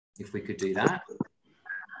if we could do that.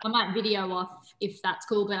 I might video off if that's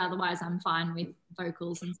cool, but otherwise I'm fine with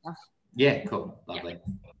vocals and stuff. Yeah, cool. Lovely.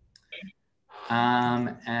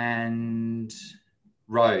 Yeah. And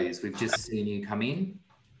Rose, we've just seen you come in.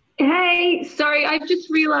 Hey, sorry, I've just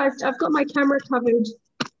realised I've got my camera covered.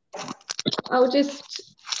 I'll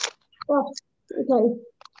just, oh, okay.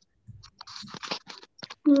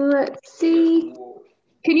 Let's see.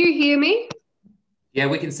 Can you hear me? Yeah,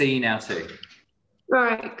 we can see you now too. All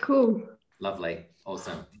right, cool. Lovely.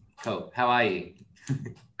 Awesome. Cool. How are you?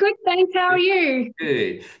 Good, thanks. How are you?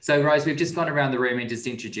 Good. So, Rose, we've just gone around the room and just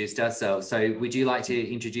introduced ourselves. So would you like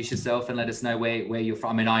to introduce yourself and let us know where you're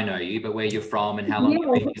from? I mean, I know you, but where you're from and how long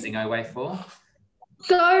you've been using Oway for?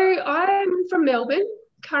 So I'm from Melbourne,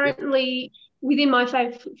 currently within my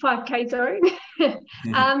 5K zone.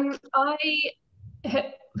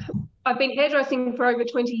 I've been hairdressing for over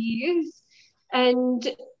 20 years, and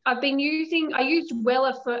I used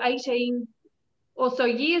Weller for 18 or so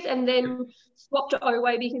years, and then swapped to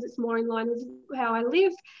Oway because it's more in line with how I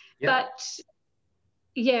live. Yep. But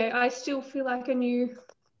yeah, I still feel like a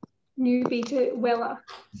newbie to Weller.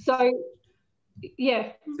 So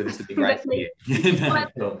yeah. So this would be great for you.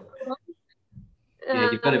 Cool.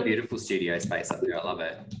 Yeah, you've got a beautiful studio space up there. I love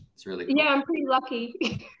it. It's really cool. Yeah, I'm pretty lucky.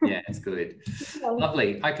 Yeah, it's good. Yeah.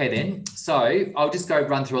 Lovely. Okay then. So I'll just go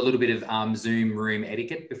run through a little bit of Zoom room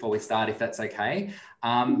etiquette before we start, if that's okay.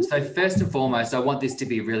 So first and foremost, I want this to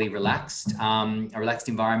be really relaxed, a relaxed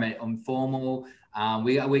environment, informal.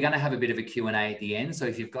 We're going to have a bit of a Q&A at the end. So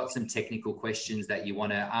if you've got some technical questions that you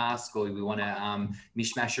want to ask, or we want to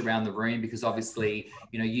mishmash around the room, because obviously,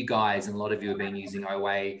 you know, you guys and a lot of you have been using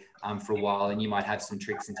Oway for a while, and you might have some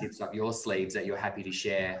tricks and tips up your sleeves that you're happy to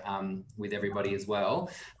share with everybody as well.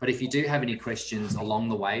 But if you do have any questions along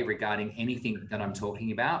the way regarding anything that I'm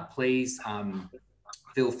talking about, please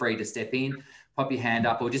feel free to step in. Pop your hand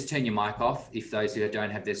up, or just turn your mic off if those who don't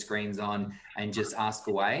have their screens on, and just ask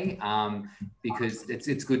away, because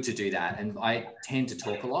it's good to do that. And I tend to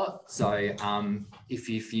talk a lot. So if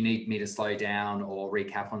you need me to slow down or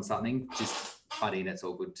recap on something, just butt in, it's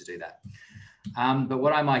all good to do that. But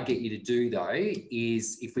what I might get you to do though,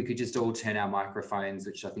 is if we could just all turn our microphones,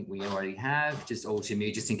 which I think we already have, just all to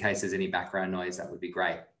mute, just in case there's any background noise, that would be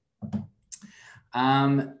great.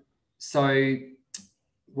 So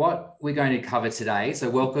what we're going to cover today, so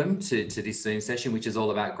welcome to this Zoom session, which is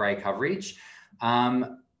all about grey coverage.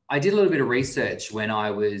 I did a little bit of research when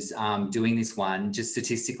I was doing this one, just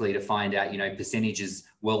statistically, to find out, you know, percentages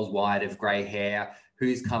worldwide of grey hair,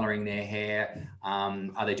 who's colouring their hair,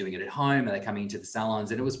 are they doing it at home, are they coming into the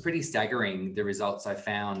salons? And it was pretty staggering, the results I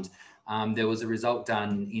found. There was a result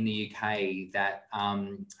done in the UK that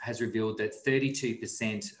has revealed that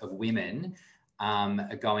 32% of women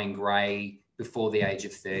are going grey before the age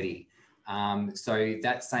of 30. So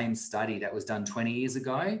that same study that was done 20 years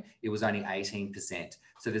ago, it was only 18%.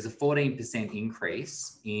 So there's a 14%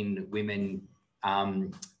 increase in women.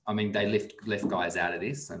 I mean, they left guys out of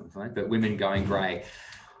this, but women going grey.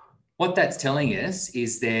 What that's telling us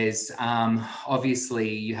is there's obviously,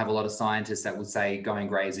 you have a lot of scientists that would say going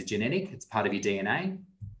grey is a genetic, it's part of your DNA.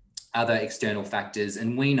 Other external factors,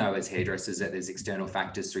 and we know as hairdressers that there's external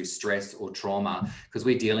factors through stress or trauma, because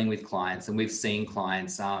we're dealing with clients, and we've seen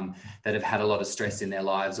clients that have had a lot of stress in their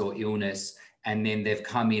lives or illness, and then they've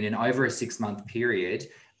come in, and over a 6-month period,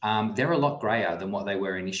 they're a lot grayer than what they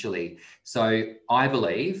were initially. So I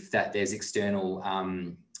believe that there's external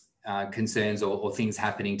concerns or things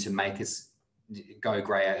happening to make us go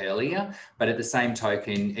grayer earlier, but at the same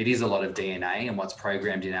token, it is a lot of DNA and what's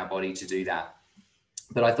programmed in our body to do that.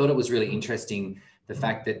 But I thought it was really interesting, the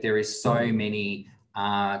fact that there is so many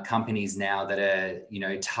companies now that are, you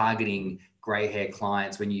know, targeting grey hair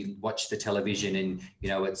clients. When you watch the television and, you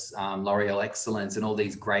know, it's L'Oreal Excellence and all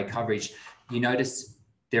these grey coverage, you notice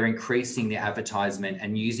they're increasing the advertisement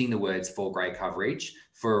and using the words for grey coverage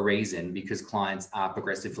for a reason, because clients are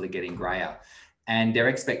progressively getting grayer. And their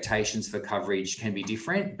expectations for coverage can be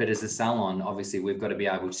different, but as a salon, obviously we've got to be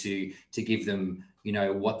able to give them, you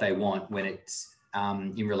know, what they want when it's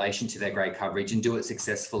in relation to their grey coverage, and do it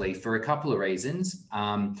successfully for a couple of reasons.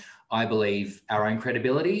 I believe our own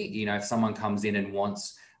credibility. You know, if someone comes in and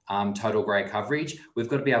wants total grey coverage, we've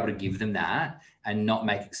got to be able to give them that and not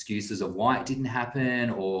make excuses of why it didn't happen,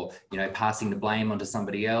 or, you know, passing the blame onto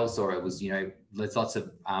somebody else, or it was, you know, there's lots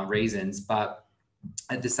of reasons. But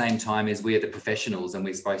at the same time, as we are the professionals and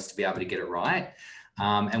we're supposed to be able to get it right.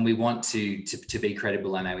 And we want to be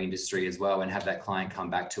credible in our industry as well, and have that client come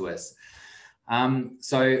back to us.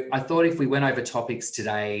 So I thought if we went over topics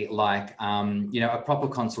today, like, a proper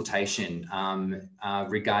consultation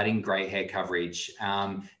regarding grey hair coverage.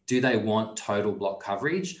 Do they want total block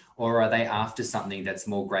coverage, or are they after something that's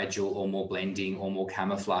more gradual or more blending or more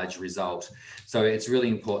camouflage result? So it's really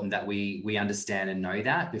important that we understand and know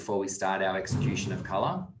that before we start our execution of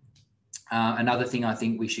colour. Another thing I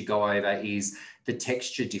think we should go over is the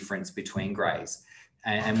texture difference between greys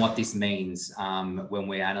and what this means when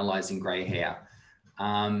we're analysing grey hair.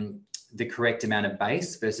 The correct amount of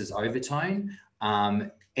base versus overtone.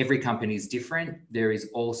 Every company is different. There is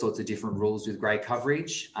all sorts of different rules with grey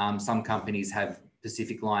coverage. Some companies have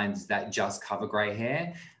specific lines that just cover grey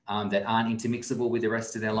hair that aren't intermixable with the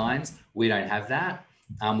rest of their lines. We don't have that.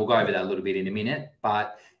 We'll go over that a little bit in a minute,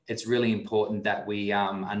 but it's really important that we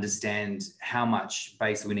understand how much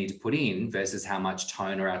base we need to put in versus how much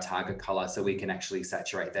tone or our target colour, so we can actually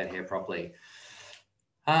saturate that hair properly.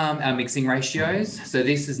 Our mixing ratios. So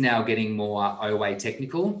this is now getting more Oway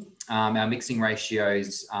technical. Our mixing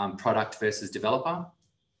ratios, product versus developer,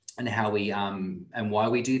 and how we and why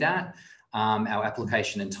we do that. Our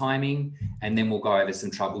application and timing, and then we'll go over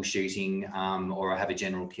some troubleshooting or have a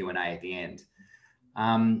general Q&A at the end.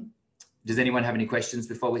 Does anyone have any questions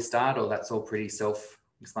before we start, or that's all pretty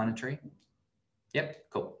self-explanatory? Yep,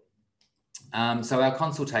 cool. So our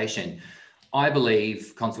consultation. I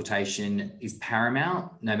believe consultation is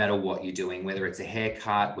paramount no matter what you're doing, whether it's a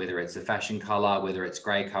haircut, whether it's a fashion color, whether it's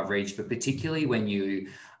grey coverage, but particularly when you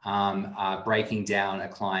are breaking down a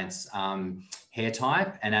client's hair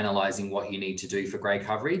type and analysing what you need to do for grey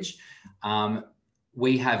coverage.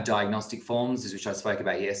 We have diagnostic forms, which I spoke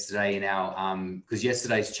about yesterday in our, because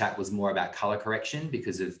yesterday's chat was more about colour correction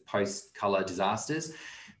because of post-colour disasters.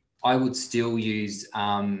 I would still use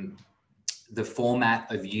the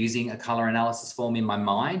format of using a colour analysis form in my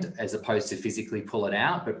mind, as opposed to physically pull it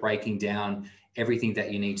out, but breaking down everything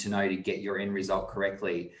that you need to know to get your end result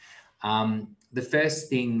correctly. The first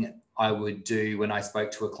thing I would do when I spoke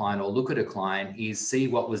to a client or look at a client is see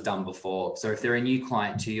what was done before. So if they're a new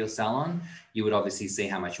client to your salon, you would obviously see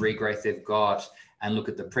how much regrowth they've got and look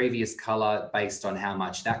at the previous colour based on how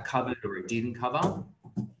much that covered or it didn't cover.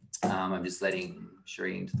 I'm just letting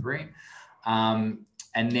Sheree into the room.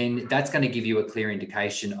 And then that's going to give you a clear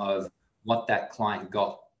indication of what that client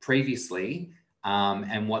got previously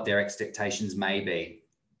and what their expectations may be.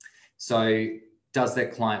 So does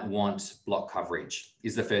that client want block coverage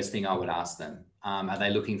is the first thing I would ask them. Are they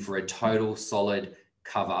looking for a total solid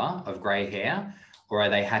cover of grey hair, or are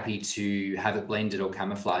they happy to have it blended or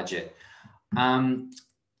camouflage it?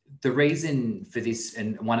 The reason for this,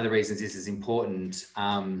 and one of the reasons this is important,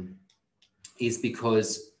 is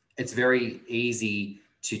because it's very easy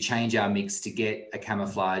to change our mix to get a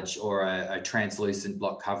camouflage or a translucent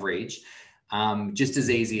block coverage. Just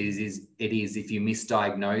as easy as it is if you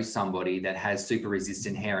misdiagnose somebody that has super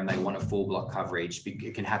resistant hair and they want a full block coverage.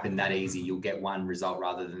 It can happen that easy. You'll get one result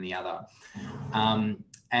rather than the other.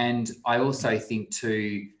 And I also think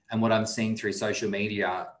too, and what I'm seeing through social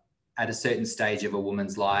media, at a certain stage of a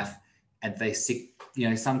woman's life, and they sick,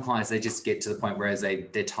 some clients, they just get to the point where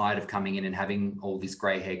they're tired of coming in and having all this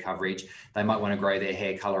grey hair coverage. They might want to grow their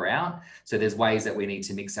hair colour out. So there's ways that we need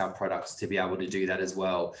to mix our products to be able to do that as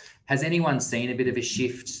well. Has anyone seen a bit of a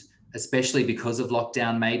shift, especially because of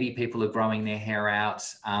lockdown? Maybe people are growing their hair out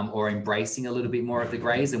or embracing a little bit more of the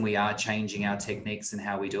greys, and we are changing our techniques and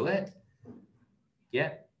how we do it.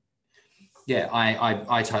 Yeah. Yeah,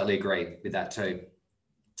 I totally agree with that too.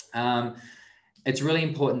 It's really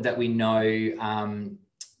important that we know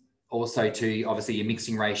also to obviously your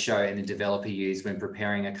mixing ratio and the developer use when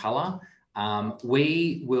preparing a colour.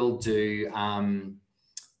 We will do,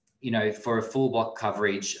 for a full block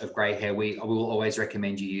coverage of grey hair, we will always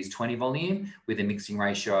recommend you use 20 volume with a mixing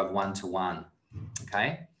ratio of 1:1,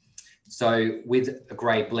 okay? So with a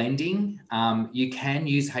grey blending, you can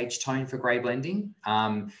use H-tone for grey blending.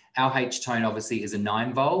 Our H-tone obviously is a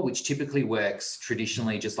 9-vol, which typically works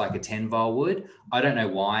traditionally just like a 10-vol would. I don't know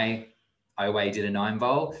why Oway did a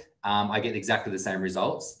 9-vol. I get exactly the same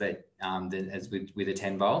results, but as with a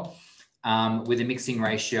 10-vol. With a mixing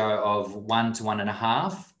ratio of 1 to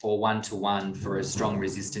 1.5 or 1:1 for a strong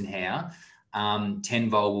resistant hair,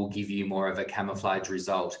 10-vol will give you more of a camouflage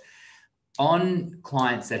result. On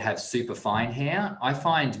clients that have super fine hair, I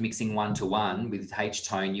find mixing 1:1 with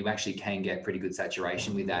H-tone, you actually can get pretty good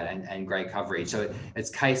saturation with that and grey coverage. So it's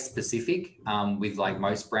case specific with like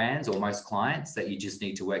most brands or most clients, that you just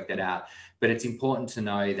need to work that out. But it's important to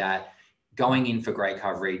know that going in for grey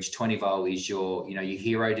coverage, 20-vol is your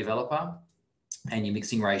hero developer, and your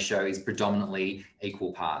mixing ratio is predominantly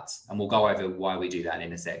equal parts. And we'll go over why we do that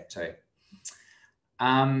in a sec too.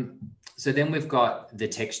 So then we've got the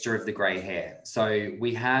texture of the grey hair. So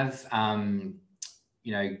we have,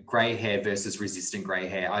 you know, grey hair versus resistant grey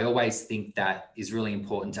hair. I always think that is really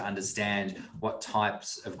important to understand what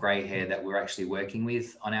types of grey hair that we're actually working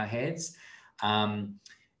with on our heads.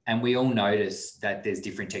 And we all notice that there's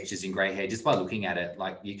different textures in grey hair just by looking at it.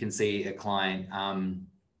 Like you can see a client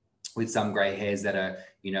with some grey hairs that are,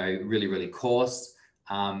 you know, really, really coarse,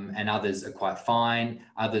 and others are quite fine.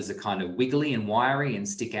 Others are kind of wiggly and wiry and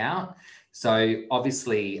stick out. So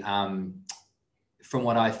obviously, from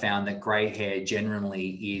what I found, that grey hair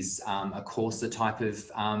generally is a coarser type of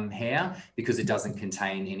hair because it doesn't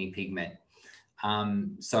contain any pigment.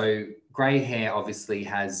 So grey hair obviously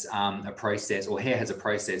has a process, or hair has a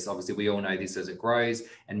process. Obviously, we all know this as it grows,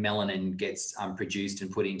 and melanin gets produced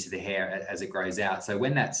and put into the hair as it grows out. So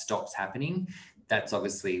when that stops happening, that's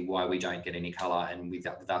obviously why we don't get any colour and with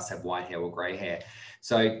us have white hair or grey hair.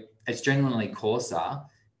 So it's generally coarser.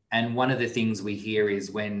 And one of the things we hear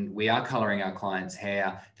is when we are colouring our client's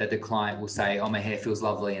hair, that the client will say, oh, my hair feels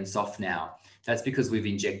lovely and soft now. That's because we've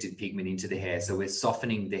injected pigment into the hair. So we're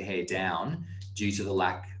softening the hair down due to the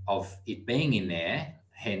lack of it being in there.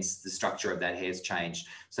 Hence, the structure of that hair's changed.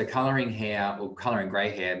 So colouring hair or colouring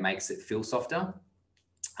grey hair makes it feel softer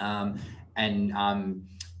and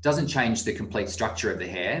doesn't change the complete structure of the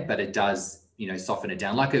hair, but it does, you know, soften it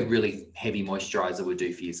down like a really heavy moisturiser would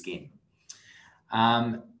do for your skin.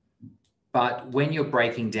 But when you're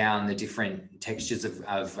breaking down the different textures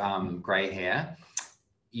of grey hair,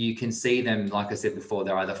 you can see them, like I said before,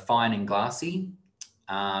 they're either fine and glassy,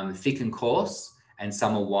 thick and coarse, and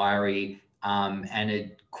some are wiry and are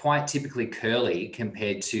quite typically curly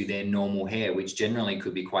compared to their normal hair, which generally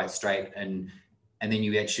could be quite straight. And then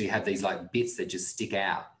you actually have these like bits that just stick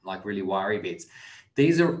out, like really wiry bits.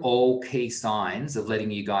 These are all key signs of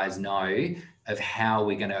letting you guys know of how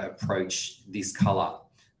we're going to approach this colour.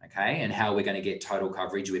 Okay, and how we're going to get total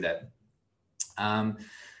coverage with it.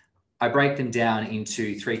 I break them down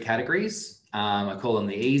into 3 categories. I call them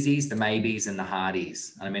the easies, the maybes, and the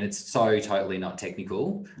hardies. I mean, it's so totally not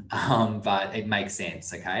technical, but it makes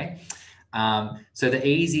sense, okay? So the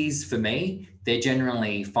easies for me, they're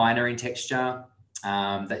generally finer in texture.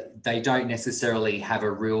 They don't necessarily have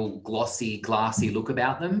a real glossy, glassy look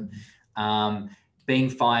about them.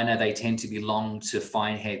 Being finer, they tend to belong to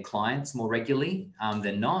fine-haired clients more regularly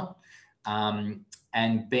than not.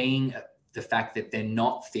 And being the fact that they're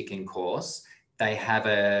not thick and coarse, they have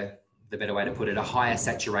the better way to put it, a higher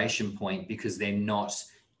saturation point because they're not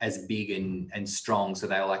as big and strong, so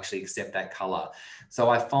they'll actually accept that colour. So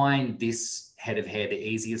I find this head of hair the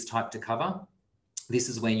easiest type to cover. This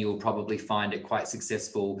is when you'll probably find it quite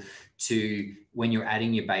successful to, when you're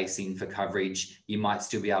adding your base in for coverage, you might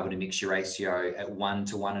still be able to mix your ratio at 1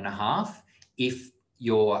 to 1.5 if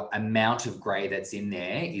your amount of grey that's in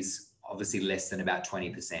there is obviously less than about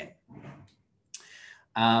 20%.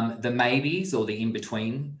 The maybes, or the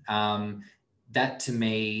in-between, that to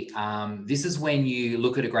me, this is when you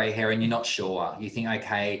look at a grey hair and you're not sure. You think,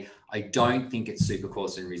 okay, I don't think it's super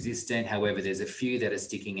coarse and resistant. However, there's a few that are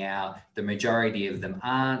sticking out. The majority of them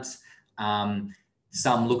aren't.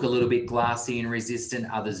 Some look a little bit glassy and resistant,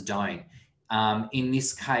 others don't. In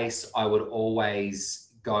this case, I would always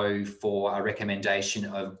go for a recommendation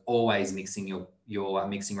of always mixing your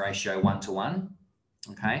mixing ratio 1 to 1,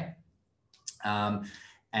 okay?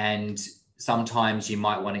 And sometimes you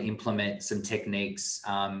might want to implement some techniques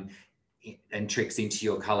and tricks into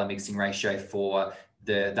your colour mixing ratio for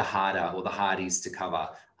the harder or the hardies to cover,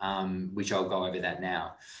 which I'll go over that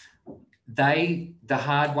now. The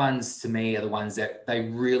hard ones to me are the ones that they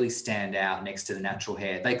really stand out next to the natural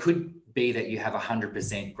hair. They could be that you have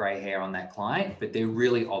 100% grey hair on that client, but they're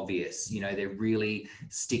really obvious. You know, they really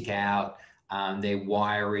stick out. They're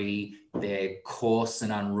wiry, they're coarse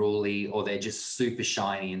and unruly, or they're just super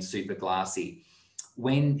shiny and super glassy.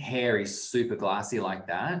 When hair is super glassy like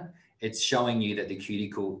that, it's showing you that the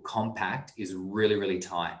cuticle compact is really, really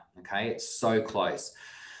tight, okay? It's so close.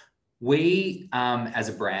 We, as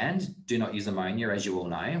a brand, do not use ammonia, as you all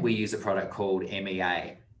know. We use a product called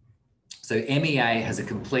MEA. So MEA has a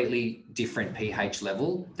completely different pH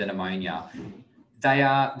level than ammonia. They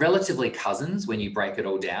are relatively cousins when you break it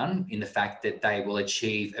all down, in the fact that they will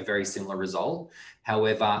achieve a very similar result.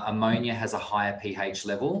 However, ammonia has a higher pH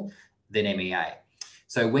level than MEA.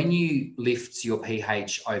 So when you lift your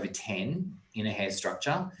pH over 10 in a hair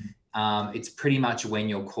structure, it's pretty much when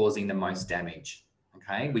you're causing the most damage,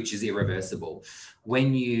 okay, which is irreversible.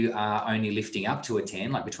 When you are only lifting up to a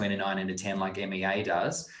 10, like between a 9 and a 10, like MEA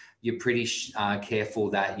does, you're pretty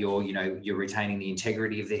careful that you're retaining the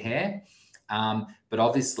integrity of the hair. But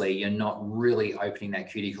obviously you're not really opening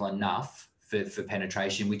that cuticle enough for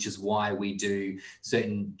penetration, which is why we do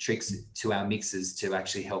certain tricks to our mixers to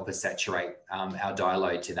actually help us saturate our dye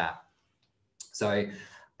load to that. So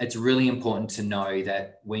it's really important to know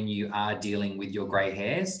that when you are dealing with your grey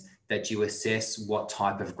hairs, that you assess what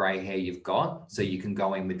type of grey hair you've got, so you can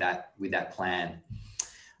go in with that plan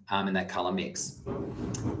and that colour mix.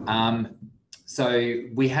 So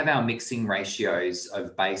we have our mixing ratios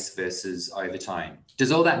of base versus overtone.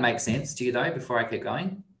 Does all that make sense to you though, before I keep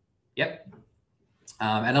going? Yep.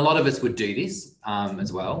 And a lot of us would do this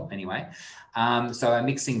as well anyway. So our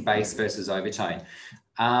mixing base versus overtone.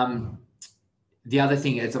 The other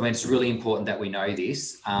thing is, I mean, it's really important that we know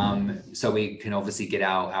this, so we can obviously get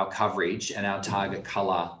our coverage and our target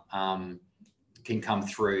colour can come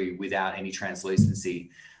through without any translucency.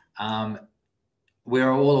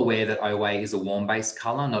 We're all aware that Oway is a warm-based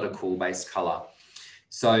colour, not a cool-based colour.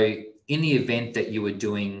 So in the event that you were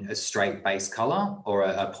doing a straight base colour or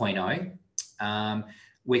a 0.0,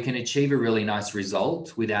 we can achieve a really nice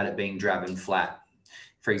result without it being drab and flat.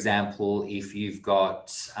 For example, if you've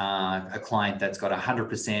got a client that's got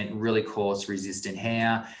 100% really coarse resistant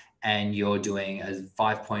hair and you're doing a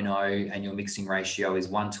 5.0 and your mixing ratio is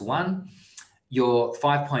 1:1, your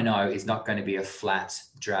 5.0 is not going to be a flat,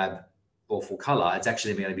 drab, awful colour. It's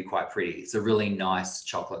actually going to be quite pretty. It's a really nice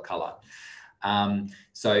chocolate colour.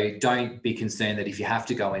 So don't be concerned that if you have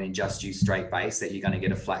to go in and just use straight base that you're going to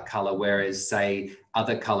get a flat colour, whereas say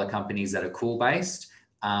other colour companies that are cool based,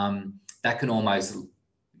 that can almost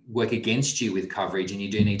work against you with coverage, and you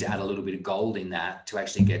do need to add a little bit of gold in that to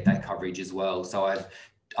actually get that coverage as well. So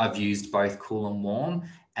I've used both cool and warm,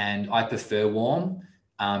 and I prefer warm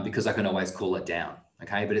because I can always cool it down.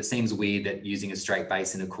 Okay, but it seems weird that using a straight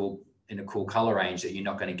base in a cool color range that you're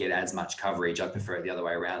not going to get as much coverage. I prefer it the other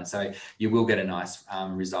way around. So you will get a nice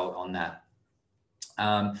result on that.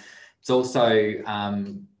 It's also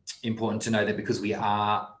important to know that because we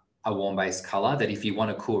are a warm base color, that if you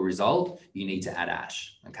want a cool result, you need to add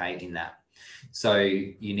ash, okay, in that. So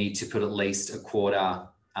you need to put at least a quarter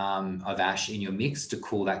of ash in your mix to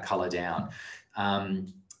cool that color down.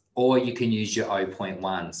 Or you can use your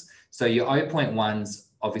 0.1s. So your 0.1s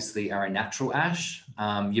obviously are a natural ash.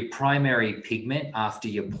 Your primary pigment after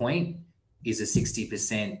your point is a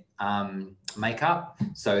 60% makeup.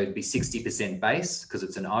 So it'd be 60% base because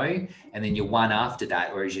it's an O, and then your one after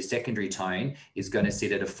that, whereas your secondary tone is going to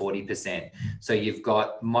sit at a 40%. So you've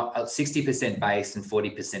got 60% base and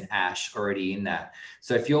 40% ash already in that.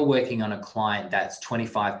 So if you're working on a client that's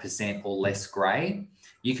 25% or less gray,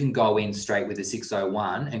 you can go in straight with a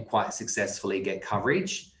 601 and quite successfully get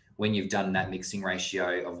coverage when you've done that mixing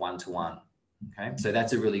ratio of 1:1. Okay, so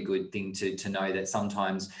that's a really good thing to know, that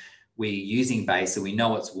sometimes we're using base, so we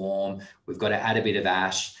know it's warm, we've got to add a bit of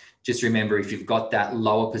ash. Just remember, if you've got that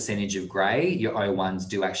lower percentage of gray, your O1s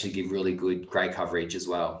do actually give really good gray coverage as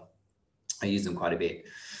well. I use them quite a bit.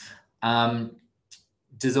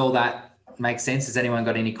 Does all that make sense? Has anyone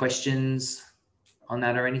got any questions on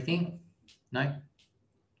that or anything? No?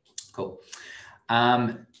 Cool.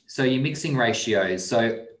 So your mixing ratios.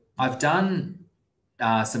 So I've done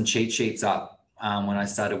some cheat sheets up when I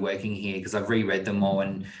started working here, because I've reread them all,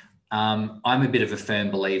 and I'm a bit of a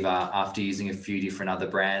firm believer, after using a few different other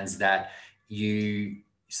brands, that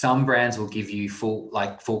some brands will give you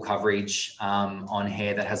full coverage on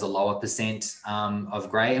hair that has a lower percent of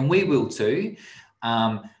grey, and we will too.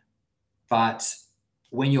 But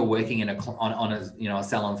when you're working on a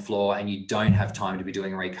salon floor and you don't have time to be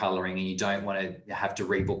doing recoloring, and you don't want to have to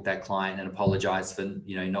rebook that client and apologize for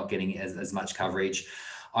not getting as much coverage,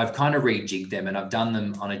 I've kind of rejigged them, and I've done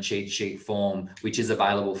them on a cheat sheet form, which is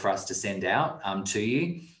available for us to send out to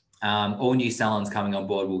you. All new salons coming on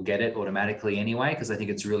board will get it automatically anyway, because I think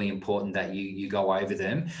it's really important that you go over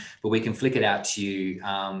them. But we can flick it out to you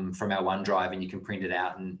from our OneDrive, and you can print it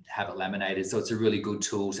out and have it laminated. So it's a really good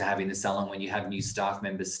tool to have in the salon when you have new staff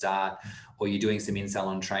members start, or you're doing some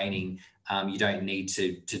in-salon training. You don't need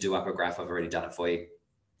to do up a graph. I've already done it for you.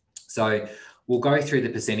 So we'll go through the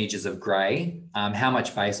percentages of grey, how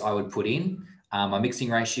much base I would put in, my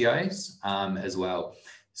mixing ratios as well.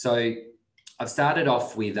 So I've started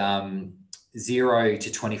off with 0 to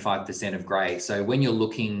 25% of grey. So when you're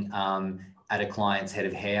looking at a client's head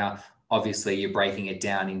of hair, obviously you're breaking it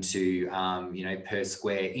down into, per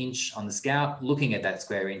square inch on the scalp, looking at that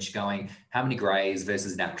square inch, going, how many greys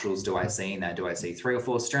versus naturals do I see in that? Do I see 3 or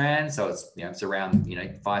 4 strands? So it's around,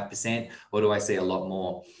 5%, or do I see a lot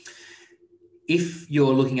more? If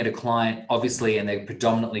you're looking at a client, obviously, and they're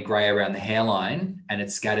predominantly grey around the hairline and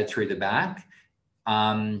it's scattered through the back,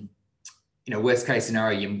 you know, worst case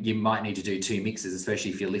scenario, you might need to do 2 mixes, especially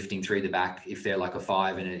if you're lifting through the back, if they're like a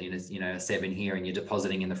 5 and a, you know, a 7 here, and you're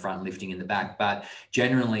depositing in the front, lifting in the back. But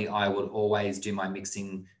generally, I would always do my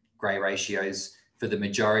mixing grey ratios for the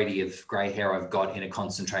majority of grey hair I've got in a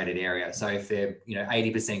concentrated area. So if they're, you know,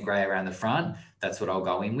 80% grey around the front, that's what I'll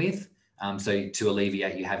go in with. So to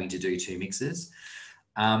alleviate you having to do 2 mixes.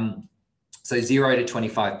 So 0 to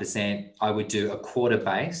 25%, I would do a quarter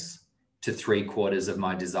base to 3/4 of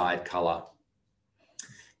my desired color.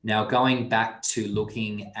 Now, going back to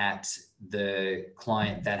looking at the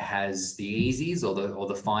client that has the easies or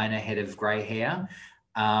the finer head of grey hair,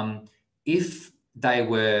 if they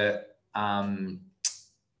were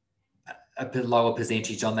a bit lower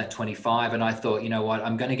percentage on that 25, and I thought, you know what,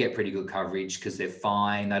 I'm going to get pretty good coverage because they're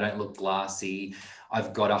fine, they don't look glassy,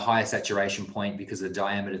 I've got a higher saturation point because the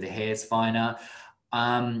diameter of the hair is finer,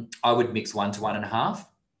 I would mix 1 to 1.5.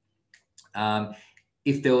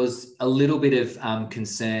 If there was a little bit of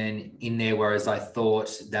concern in there, whereas I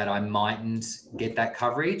thought that I mightn't get that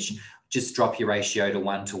coverage, just drop your ratio to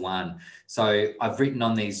 1 to 1. So I've written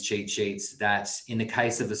on these cheat sheets that in the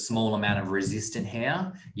case of a small amount of resistant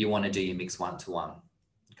hair, you want to do your mix 1 to 1.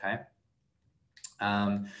 Okay.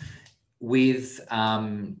 With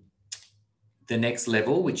the next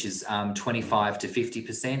level, which is 25 to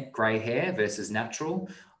 50% grey hair versus natural,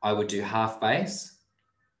 I would do half base.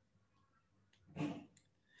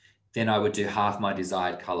 Then I would do half my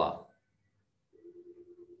desired colour.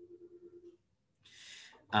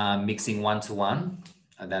 Mixing 1 to 1,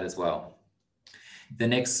 that as well. The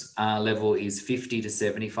next level is 50 to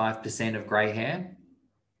 75% of grey hair.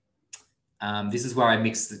 This is where I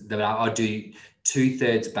mix, I'll do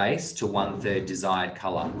 2/3 base to 1/3 desired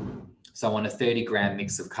colour. So on a 30-gram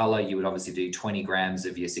mix of colour, you would obviously do 20 grams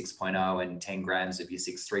of your 6.0 and 10 grams of your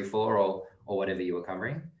 634 or whatever you were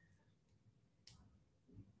covering.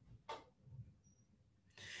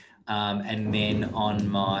 And then on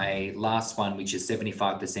my last one, which is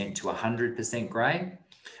 75% to 100% grey,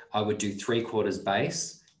 I would do 3/4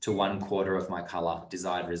 base to 1/4 of my colour,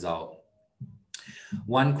 desired result.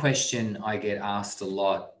 One question I get asked a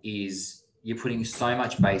lot is, you're putting so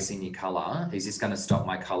much base in your colour, is this going to stop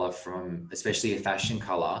my colour from, especially a fashion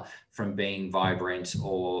colour, from being vibrant?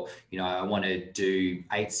 Or, you know, I want to do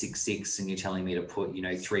 866 and you're telling me to put, you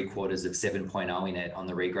know, 3/4 of 7.0 in it on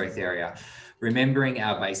the regrowth area. Remembering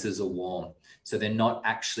our bases are warm, so they're not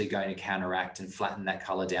actually going to counteract and flatten that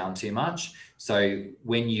colour down too much. So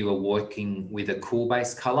when you are working with a cool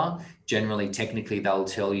base colour, generally, technically, they'll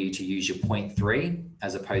tell you to use your 0.3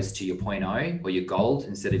 as opposed to your 0.0 or your gold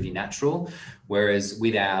instead of your natural. Whereas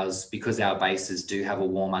with ours, because our bases do have a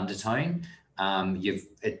warm undertone,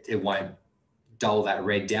 it won't dull that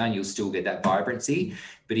red down. You'll still get that vibrancy.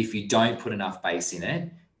 But if you don't put enough base in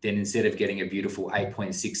it, then instead of getting a beautiful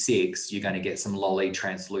 8.66, you're going to get some lolly,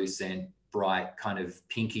 translucent, bright, kind of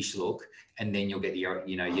pinkish look, and then you'll get your,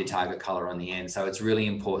 you know, your target color on the end. So it's really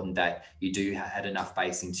important that you do add enough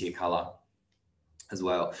base into your color as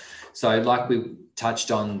well. So like we touched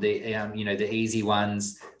on the, you know, the easy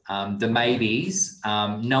ones, the maybes,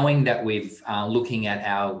 knowing that we've looking at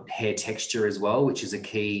our hair texture as well, which is a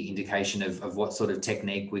key indication of what sort of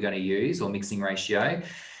technique we're going to use or mixing ratio.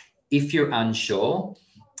 If you're unsure,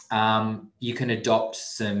 you can adopt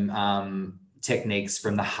some techniques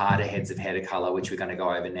from the harder heads of hair to color, which we're going to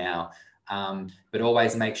go over now. But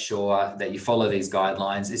always make sure that you follow these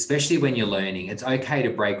guidelines, especially when you're learning. It's okay to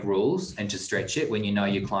break rules and to stretch it when you know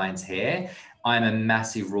your client's hair. I'm a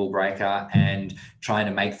massive rule breaker and trying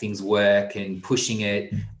to make things work and pushing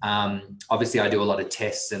it. Obviously, I do a lot of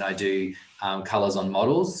tests and I do colors on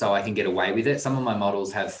models, so I can get away with it. Some of my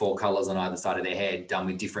models have 4 colors on either side of their head done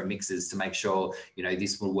with different mixes to make sure, you know,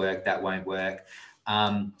 this will work, that won't work.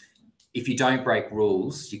 If you don't break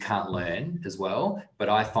rules, you can't learn as well. But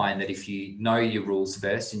I find that if you know your rules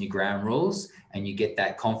first and your ground rules, and you get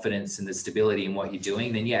that confidence and the stability in what you're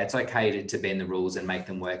doing, then yeah, it's okay to bend the rules and make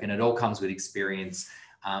them work. And it all comes with experience,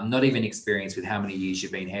 not even experience with how many years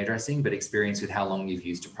you've been hairdressing, but experience with how long you've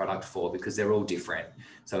used a product for, because they're all different.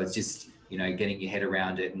 So it's just, you know, getting your head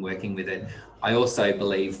around it and working with it. I also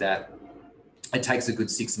believe that it takes a good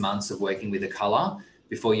 6 months of working with a color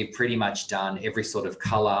before you've pretty much done every sort of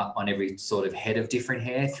color on every sort of head of different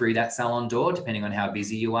hair through that salon door, depending on how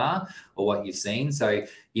busy you are or what you've seen. So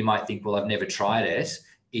you might think, well, I've never tried it.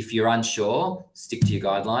 If you're unsure, stick to your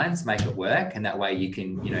guidelines, make it work. And that way you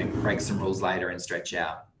can, you know, break some rules later and stretch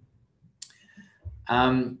out.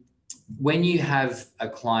 When you have a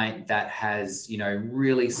client that has, you know,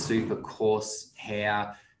 really super coarse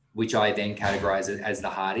hair, which I then categorize as the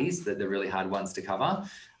hardies, the really hard ones to cover,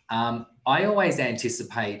 I always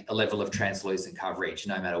anticipate a level of translucent coverage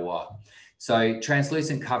no matter what. So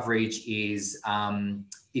translucent coverage is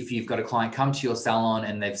if you've got a client come to your salon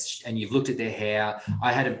and you've looked at their hair.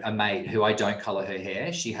 I had a mate who I don't color her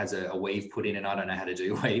hair. She has a weave put in and I don't know how to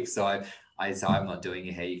do weave. So I say, I'm not doing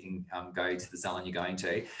your hair. You can go to the salon you're going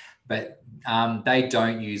to. But they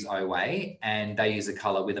don't use Oway and they use a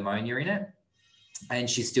color with ammonia in it. And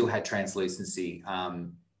she still had translucency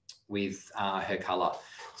with her color.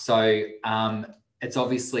 So it's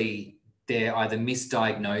obviously they're either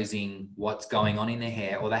misdiagnosing what's going on in their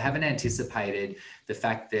hair or they haven't anticipated the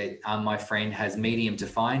fact that my friend has medium to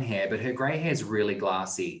fine hair, but her gray hair is really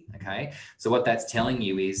glassy, okay? So what that's telling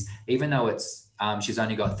you is even though it's she's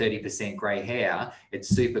only got 30% gray hair, it's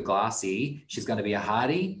super glassy, she's going to be a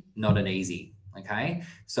hardy, not an easy, okay?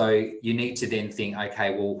 So you need to then think,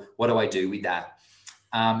 okay, well, what do I do with that?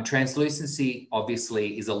 Translucency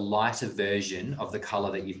obviously is a lighter version of the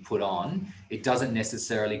color that you've put on. It doesn't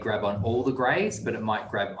necessarily grab on all the grays, but it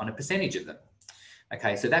might grab on a percentage of them.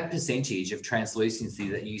 Okay, so that percentage of translucency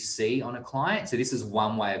that you see on a client, so this is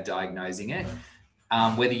one way of diagnosing it.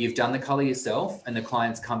 Whether you've done the color yourself and the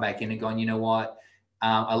client's come back in and gone, you know what,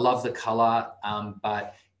 I love the color,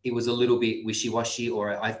 but it was a little bit wishy-washy,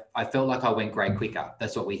 or I felt like I went gray quicker.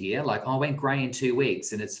 That's what we hear, like, oh, I went gray in 2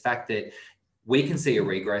 weeks. And it's the fact that we can see a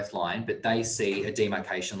regrowth line, but they see a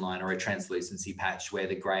demarcation line or a translucency patch where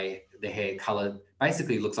the hair color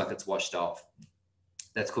basically looks like it's washed off.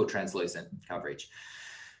 That's called translucent coverage.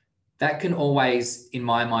 That can always, in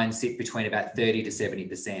my mind, sit between about 30 to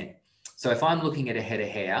 70%. So if I'm looking at a head of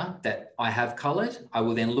hair that I have colored, I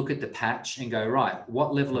will then look at the patch and go, right,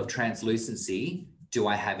 what level of translucency do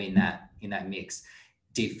I have in that mix?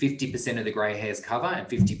 Did 50% of the gray hairs cover and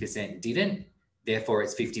 50% didn't? Therefore,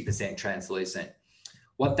 it's 50% translucent.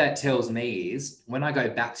 What that tells me is when I go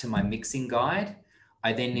back to my mixing guide,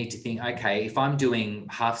 I then need to think, okay, if I'm doing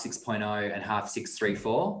half 6.0 and half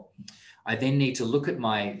 634, I then need to look at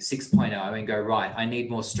my 6.0 and go, right, I need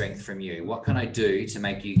more strength from you. What can I do to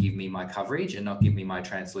make you give me my coverage and not give me my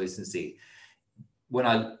translucency? When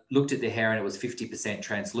I looked at the hair and it was 50%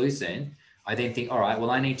 translucent, I then think, all right, well,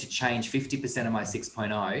 I need to change 50% of my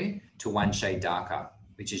 6.0 to one shade darker,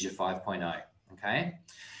 which is your 5.0. Okay,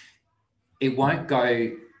 it won't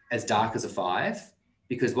go as dark as a 5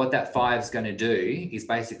 because what that 5 is going to do is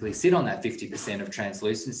basically sit on that 50% of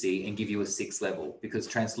translucency and give you a 6 level, because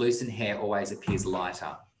translucent hair always appears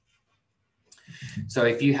lighter. So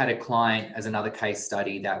if you had a client, as another case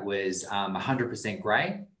study, that was 100%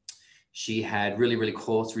 gray, she had really, really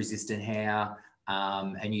coarse resistant hair,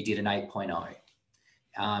 and you did an 8.0.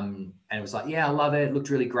 And it was like, yeah, I love it. It looked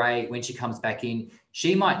really great. When she comes back in,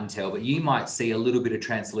 she mightn't tell, but you might see a little bit of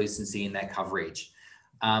translucency in that coverage.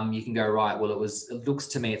 You can go, right, well, it looks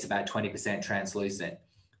to me, it's about 20% translucent.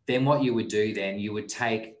 Then what you would do then, you would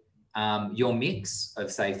take your mix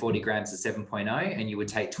of say 40 grams of 7.0 and you would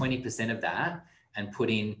take 20% of that and put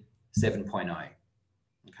in 7.0.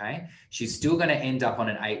 Okay. She's still going to end up on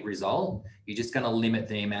an 8 result. You're just going to limit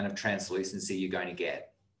the amount of translucency you're going to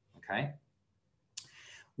get. Okay.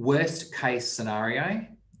 Worst case scenario,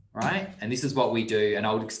 right? And this is what we do. And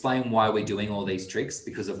I'll explain why we're doing all these tricks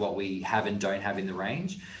because of what we have and don't have in the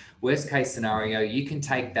range. Worst case scenario, you can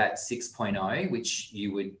take that 6.0, which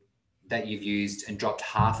that you've used and dropped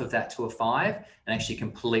half of that to a 5 and actually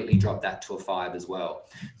completely drop that to a 5 as well.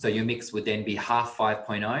 So your mix would then be half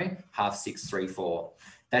 5.0, half 634.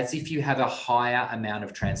 That's if you have a higher amount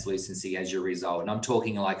of translucency as your result. And I'm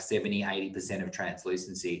talking like 70, 80% of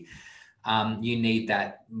translucency. You need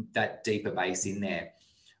that deeper base in there.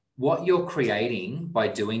 What you're creating by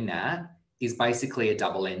doing that is basically a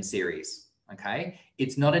double N series, okay?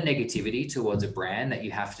 It's not a negativity towards a brand that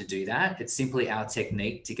you have to do that. It's simply our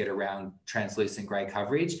technique to get around translucent gray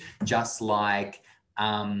coverage, just like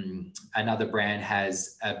another brand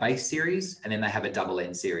has a base series and then they have a double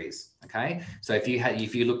N series, okay? So if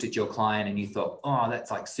you looked at your client and you thought, oh,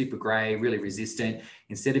 that's like super gray, really resistant,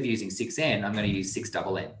 instead of using 6N, I'm going to use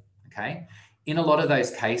 6AA. Okay. In a lot of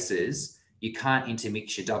those cases, you can't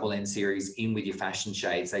intermix your double N series in with your fashion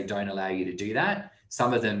shades. They don't allow you to do that.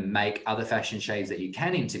 Some of them make other fashion shades that you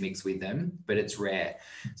can intermix with them, but it's rare.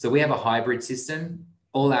 So we have a hybrid system.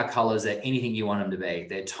 All our colors are anything you want them to be.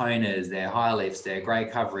 They're toners, they're high lifts, they're gray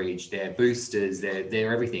coverage, they're boosters,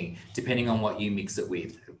 they're everything, depending on what you mix it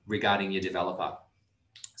with regarding your developer.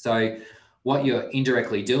 So what you're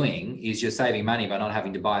indirectly doing is you're saving money by not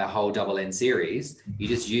having to buy a whole double N series. You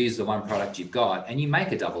just use the one product you've got and you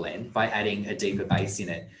make a double N by adding a deeper base in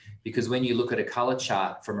it. Because when you look at a color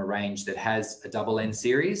chart from a range that has a double N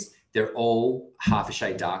series, they're all half a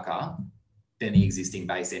shade darker than the existing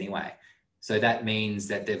base anyway. So that means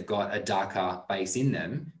that they've got a darker base in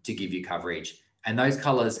them to give you coverage. and those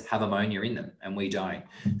colors have ammonia in them and we don't.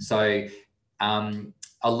 So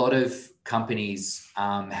a lot of companies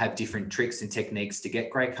have different tricks and techniques to get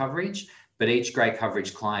grey coverage, but each grey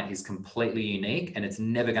coverage client is completely unique and it's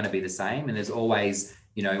never going to be the same. And there's always,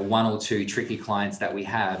 you know, one or two tricky clients that we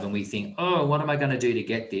have and we think, oh, what am I going to do to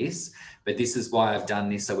get this? But this is why I've done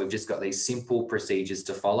this. So we've just got these simple procedures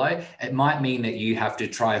to follow. It might mean that you have to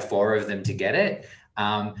try 4 of them to get it.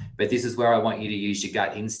 But this is where I want you to use your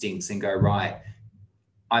gut instincts and go, right,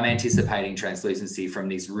 I'm anticipating translucency from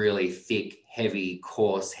this really thick, heavy,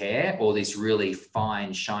 coarse hair or this really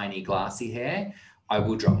fine, shiny, glassy hair. I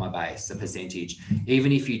will drop my base a percentage.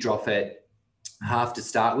 Even if you drop it half to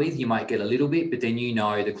start with, you might get a little bit, but then you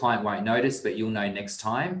know the client won't notice, but you'll know next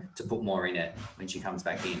time to put more in it when she comes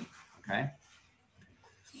back in, okay?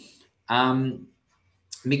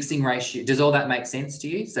 Mixing ratio, does all that make sense to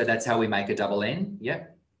you? So that's how we make a double N,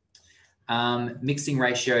 yep. Mixing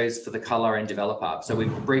ratios for the color and develop up. So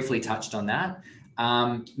we've briefly touched on that.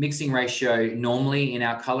 Mixing ratio normally in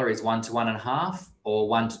our color is 1 to 1.5 or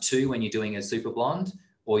 1 to 2 when you're doing a super blonde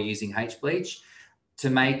or using H bleach.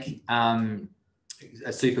 To make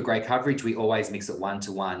a super grey coverage, we always mix it 1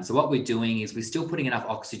 to 1. So what we're doing is we're still putting enough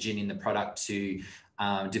oxygen in the product to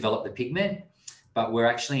develop the pigment, but we're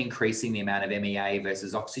actually increasing the amount of MEA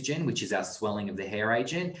versus oxygen, which is our swelling of the hair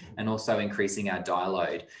agent, and also increasing our dye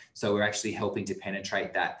load. So we're actually helping to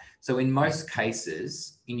penetrate that. So in most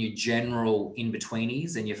cases, in your general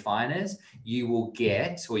in-betweenies and your finers, you will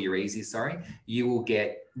get, or your easies, sorry, you will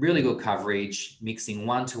get really good coverage mixing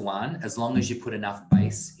 1 to 1, as long as you put enough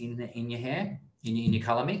base in your hair, in your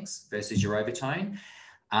color mix versus your overtone,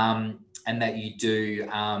 and that you do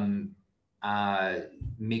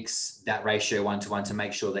mix that ratio 1 to 1 to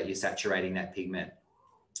make sure that you're saturating that pigment.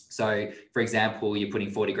 So for example, you're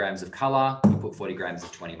putting 40 grams of color, you put 40 grams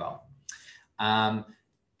of 20 vol. I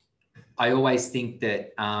always think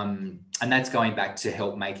that, and that's going back to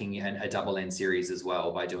help making a double N series as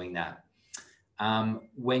well by doing that.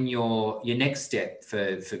 When your next step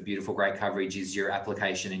for beautiful grey coverage is your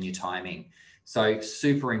application and your timing. So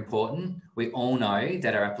super important. We all know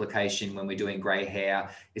that our application when we're doing grey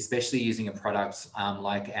hair, especially using a product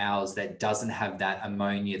like ours that doesn't have that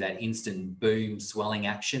ammonia, that instant boom swelling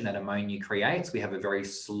action that ammonia creates, we have a very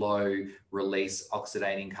slow release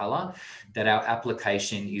oxidating colour, that our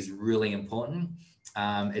application is really important.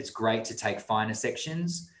 It's great to take finer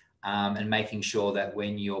sections and making sure that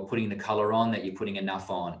when you're putting the colour on, that you're putting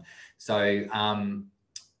enough on. So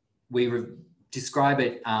describe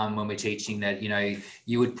it when we're teaching that, you know,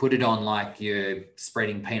 you would put it on like you're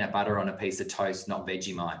spreading peanut butter on a piece of toast, not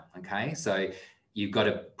Vegemite, okay? So you've got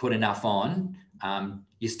to put enough on.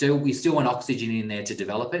 You still want oxygen in there to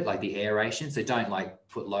develop it, like the aeration, so don't like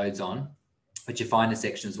put loads on, but your finer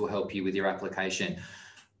sections will help you with your application.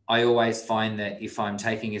 I always find that if I'm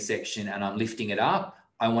taking a section and I'm lifting it up,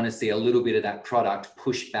 I want to see a little bit of that product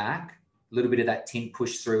push back, a little bit of that tint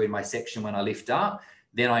push through in my section when I lift up.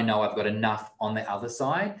 Then I know I've got enough on the other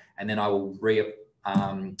side, and then I will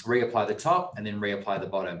reapply the top and then reapply the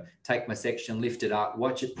bottom. Take my section, lift it up,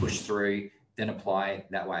 watch it push through, then apply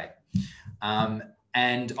that way.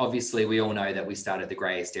 And obviously we all know that we start at the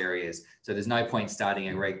greyest areas. So there's no point starting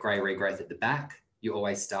a grey regrowth at the back. You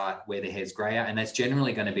always start where the hair's greyer, and that's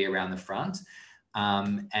generally going to be around the front.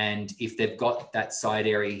 And if they've got that side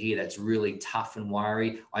area here that's really tough and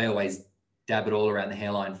wiry, I always dab it all around the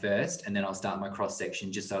hairline first, and then I'll start my cross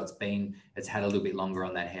section just so it's had a little bit longer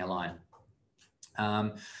on that hairline.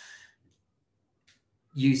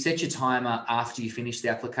 You set your timer after you finish the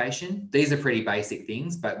application. These are pretty basic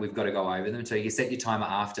things, but we've got to go over them. So you set your timer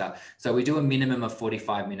after. So we do a minimum of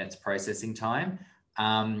 45 minutes processing time.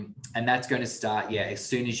 And that's going to start, as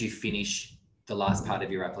soon as you finish the last part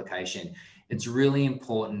of your application. It's really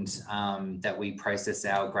important that we process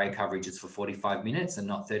our grey coverages for 45 minutes and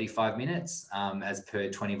not 35 minutes as per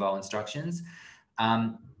 20 vol instructions.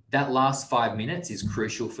 That last 5 minutes is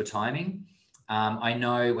crucial for timing. I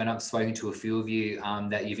know when I've spoken to a few of you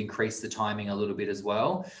that you've increased the timing a little bit as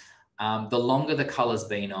well. The longer the colour's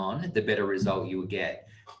been on, the better result you will get.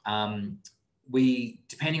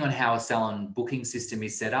 Depending on how a salon booking system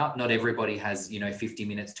is set up, not everybody has, 50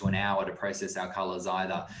 minutes to an hour to process our colors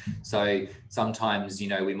either. So sometimes,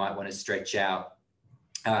 we might want to stretch out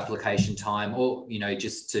our application time or,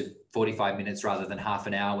 just to 45 minutes rather than half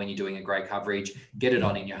an hour when you're doing a grey coverage, get it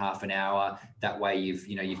on in your half an hour. That way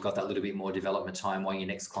you've got that little bit more development time while your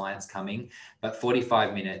next client's coming. But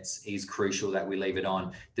 45 minutes is crucial that we leave it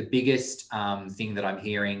on. The biggest thing that I'm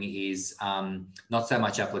hearing is not so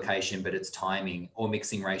much application, but it's timing or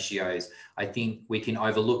mixing ratios. I think we can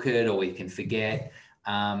overlook it or we can forget.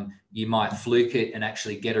 You might fluke it and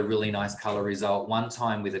actually get a really nice color result one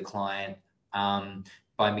time with a client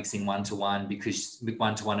by mixing 1:1 because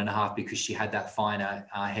 1:1.5 because she had that finer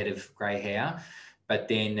head of grey hair. But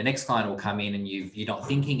then the next client will come in and you're not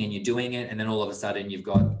thinking and you're doing it, and then all of a sudden you've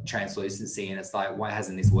got translucency, and it's like, why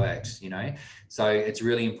hasn't this worked? You know, so it's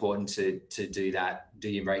really important to do that, do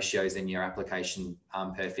your ratios and your application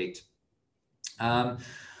perfect.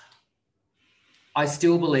 I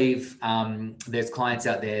still believe there's clients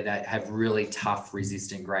out there that have really tough,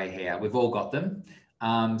 resistant grey hair. We've all got them.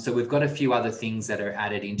 So we've got a few other things that are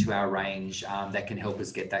added into our range that can help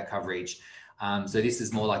us get that coverage. So this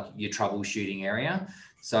is more like your troubleshooting area.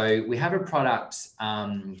 So we have a product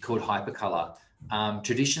called Hypercolor.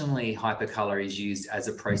 Traditionally, Hypercolor is used as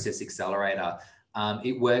a process accelerator.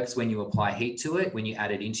 It works when you apply heat to it, when you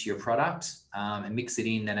add it into your product and mix it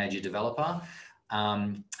in, then add your developer.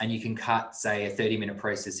 And you can cut, say, a 30-minute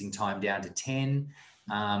processing time down to 10,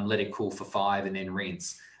 let it cool for 5, and then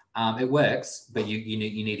rinse. It works, but you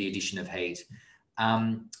need the addition of heat.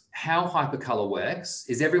 How Hypercolor works,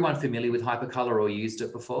 is everyone familiar with Hypercolor or used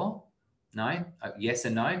it before? No? Yes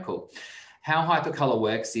and no? Cool. How Hypercolor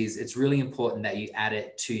works is it's really important that you add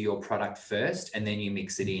it to your product first and then you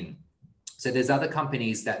mix it in. So there's other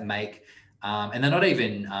companies that make, and they're not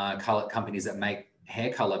even companies that make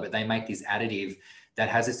hair color, but they make this additive that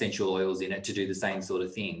has essential oils in it to do the same sort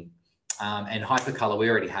of thing. And Hypercolor, we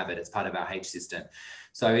already have it. It's part of our H system.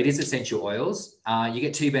 So it is essential oils. You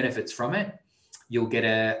get 2 benefits from it. You'll get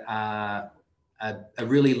a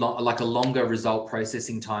really longer result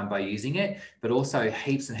processing time by using it, but also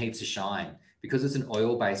heaps and heaps of shine. Because it's an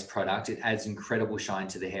oil-based product, it adds incredible shine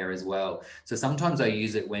to the hair as well. So sometimes I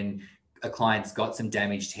use it when a client's got some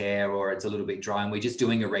damaged hair or it's a little bit dry and we're just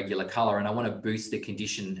doing a regular color and I want to boost the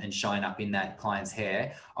condition and shine up in that client's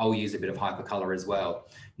hair, I'll use a bit of Hypercolor as well.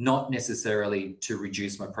 Not necessarily to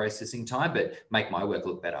reduce my processing time, but make my work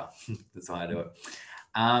look better. That's how I do it.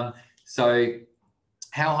 So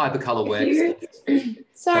how Hypercolor works.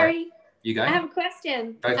 Sorry. You go. I have a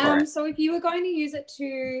question. Go for it. So if you were going to use it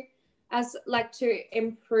to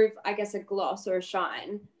improve, I guess, a gloss or a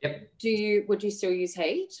shine, yep. Would you still use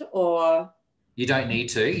heat, or? You don't need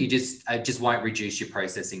to. You just won't reduce your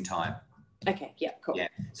processing time. Okay. Yeah. Cool. Yeah.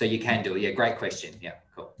 So you can do it. Yeah. Great question. Yeah.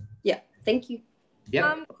 Cool. Yeah. Thank you.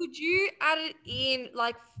 Yeah. Could you add it in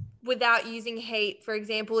without using heat? For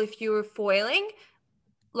example, if you were foiling,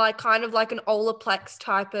 kind of like an Olaplex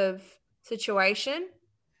type of situation.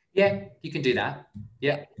 Yeah, you can do that.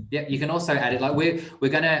 Yeah, yeah. You can also add it. We're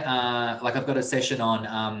gonna I've got a session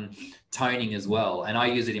on toning as well, and I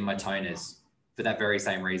use it in my toners for that very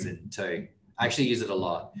same reason too. I actually use it a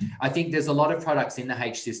lot. I think there's a lot of products in the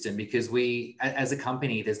H system because we, as a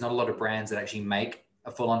company, there's not a lot of brands that actually make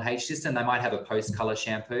a full-on H system. They might have a post-color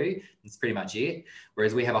shampoo. That's pretty much it.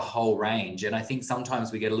 Whereas we have a whole range, and I think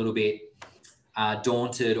sometimes we get a little bit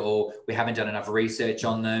daunted, or we haven't done enough research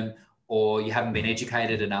on them, or you haven't been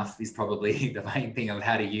educated enough is probably the main thing of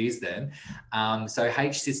how to use them. So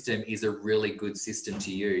H system is a really good system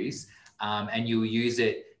to use, and you'll use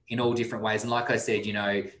it in all different ways. And like I said,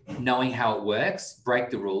 knowing how it works, break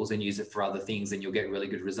the rules and use it for other things, and you'll get really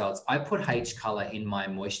good results. I put H color in my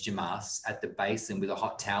moisture masks at the basin with a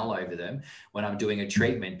hot towel over them when I'm doing a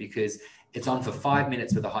treatment, because it's on for 5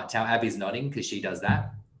 minutes with a hot towel. Abby's nodding because she does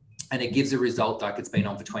that. And it gives a result like it's been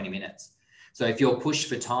on for 20 minutes. So if you're pushed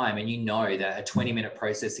for time and you know that a 20-minute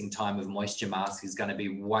processing time of moisture mask is going to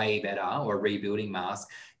be way better, or a rebuilding mask,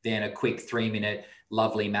 than a quick 3-minute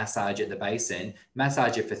lovely massage at the basin,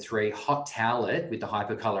 massage it for 3, hot towel it with the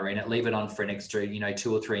Hypercolor in it, leave it on for an extra,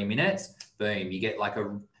 2 or 3 minutes, boom, you get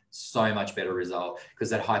so much better result, because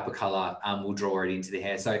that Hypercolor will draw it into the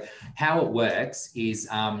hair. So how it works is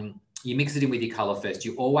you mix it in with your color first.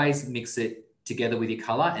 You always mix it together with your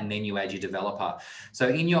color, and then you add your developer. So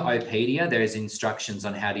in your Opedia, there's instructions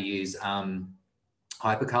on how to use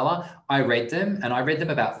Hypercolor. I read them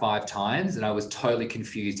about 5 times, and I was totally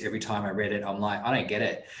confused every time I read it. I'm like, I don't get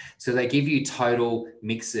it. So they give you total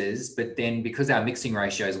mixes, but then because our mixing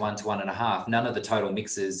ratio is 1 to 1.5, none of the total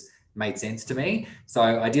mixes made sense to me. So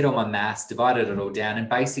I did all my maths, divided it all down, and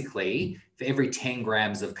basically for every 10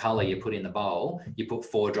 grams of color you put in the bowl, you put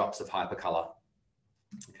 4 drops of Hypercolor.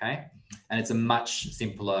 Okay. And it's a much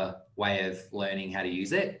simpler way of learning how to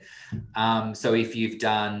use it. So if you've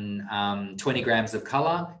done 20 grams of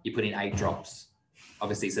color, you put in 8 drops,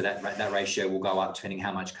 obviously. So that ratio will go up depending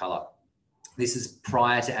how much color. This is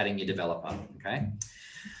prior to adding your developer. Okay.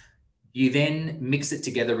 You then mix it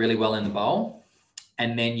together really well in the bowl,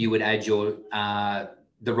 and then you would add your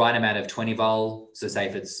the right amount of 20 vol. So say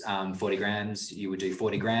if it's 40 grams, you would do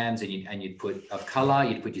 40 grams and you'd put of color,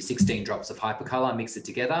 you'd put your 16 drops of hypercolor, mix it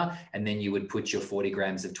together, and then you would put your 40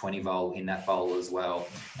 grams of 20 vol in that bowl as well.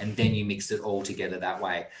 And then you mix it all together that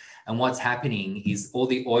way. And what's happening is all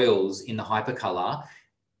the oils in the hypercolor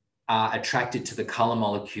are attracted to the color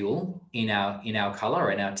molecule in our color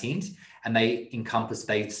or in our tint, and they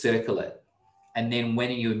circle it. And then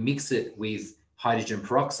when you mix it with hydrogen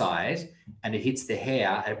peroxide and it hits the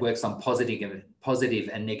hair, it works on positive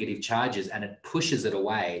and negative charges, and it pushes it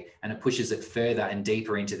away and it pushes it further and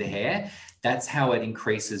deeper into the hair. That's how it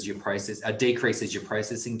decreases your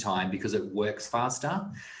processing time, because it works faster.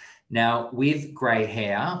 Now, with grey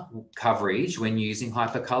hair coverage, when using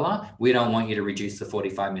hypercolor, we don't want you to reduce the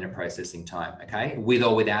 45-minute processing time, okay? With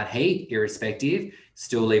or without heat, irrespective,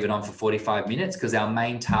 still leave it on for 45 minutes, because our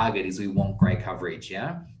main target is we want grey coverage,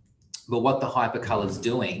 yeah? But what the hypercolor is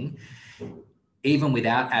doing, even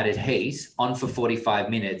without added heat, on for 45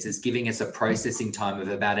 minutes is giving us a processing time of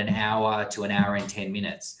about an hour to an hour and 10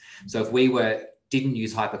 minutes. So if we didn't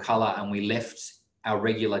use hypercolor and we left our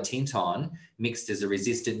regular tint on, mixed as a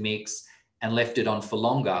resistant mix, and left it on for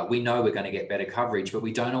longer, we know we're going to get better coverage, but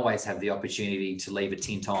we don't always have the opportunity to leave a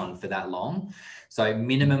tint on for that long. So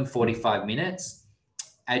minimum 45 minutes,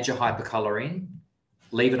 add your hypercolor in,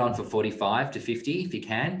 leave it on for 45 to 50 if you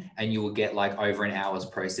can, and you will get like over an hour's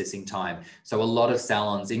processing time. So a lot of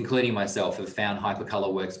salons, including myself, have found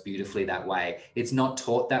hypercolor works beautifully that way. It's not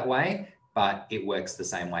taught that way, but it works the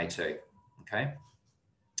same way too, okay?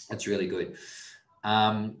 That's really good.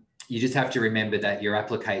 You just have to remember that your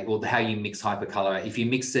how you mix hypercolor, if you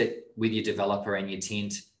mix it with your developer and your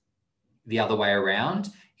tint the other way around,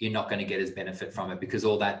 you're not going to get as benefit from it, because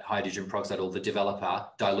all that hydrogen peroxide, or the developer,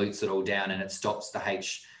 dilutes it all down, and it stops the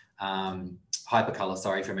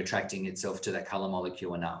hypercolor, from attracting itself to that color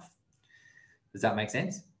molecule enough. Does that make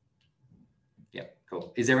sense? Yep,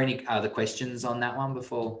 cool. Is there any other questions on that one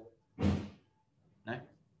before? No?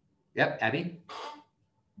 Yep, Abby?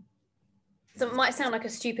 So it might sound like a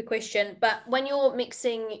stupid question, but when you're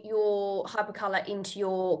mixing your hypercolor into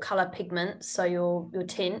your color pigment, so your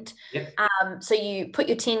tint, yep. So you put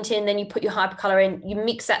your tint in, then you put your hypercolor in, you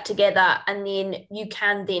mix that together, and then you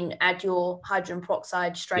can then add your hydrogen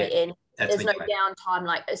peroxide straight in. There's no downtime.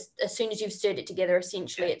 Like as soon as you've stirred it together,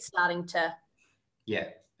 essentially it's starting to... Yeah,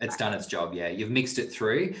 it's done its job. Yeah, you've mixed it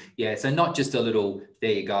through. Yeah, so not just a little,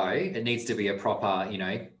 there you go. It needs to be a proper,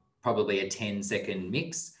 probably a 10-second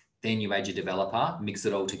mix. Then you add your developer, mix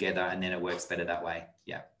it all together, and then it works better that way.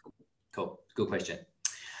 Yeah, cool. Good question.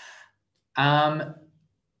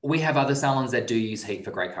 We have other salons that do use heat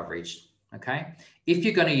for grey coverage, okay? If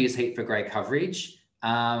you're going to use heat for grey coverage,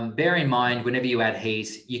 bear in mind, whenever you add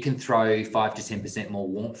heat, you can throw 5 to 10% more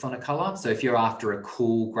warmth on a colour. So if you're after a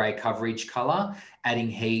cool grey coverage colour, adding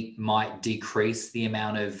heat might decrease the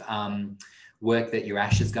amount of work that your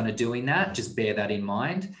ash is going to do in that. Just bear that in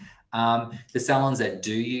mind. The salons that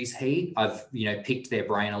do use heat, I've picked their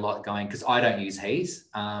brain a lot, going, because I don't use heat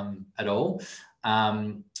at all.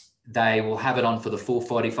 They will have it on for the full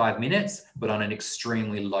 45 minutes, but on an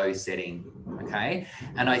extremely low setting, okay?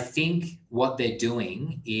 And I think what they're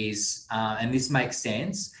doing is, and this makes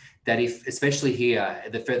sense, that especially here,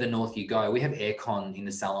 the further north you go, we have aircon in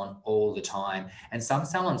the salon all the time, and some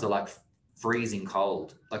salons are like freezing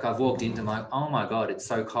cold. Like I've walked into, I'm like, oh my God, it's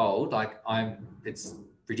so cold. Like it's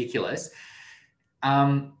ridiculous.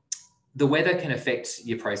 The weather can affect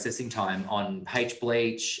your processing time on H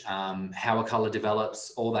bleach, how a color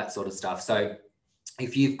develops, all that sort of stuff. So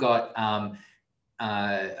if you've got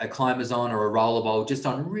a climazone or a roller bowl just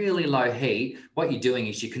on really low heat, what you're doing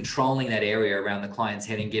is you're controlling that area around the client's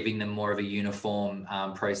head and giving them more of a uniform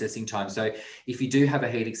processing time. So if you do have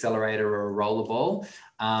a heat accelerator or a roller ball,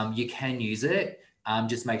 you can use it.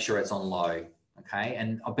 Just make sure it's on low. Okay,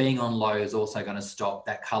 and being on low is also going to stop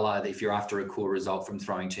that color, if you're after a cool result, from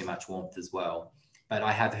throwing too much warmth as well. But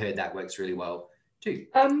I have heard that works really well too.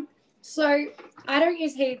 So I don't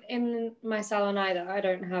use heat in my salon either. I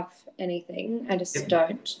don't have anything. I just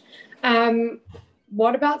don't.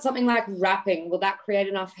 What about something like wrapping? Will that create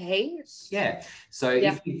enough heat? Yeah. So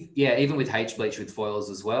even with H bleach with foils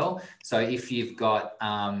as well. So if you've got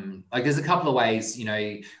there's a couple of ways,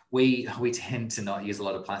 we tend to not use a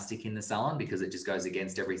lot of plastic in the salon because it just goes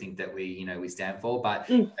against everything that we stand for. But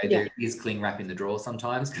there is cling wrap in the drawer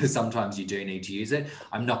sometimes, because sometimes you do need to use it.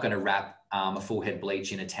 I'm not going to wrap a full head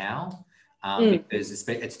bleach in a towel because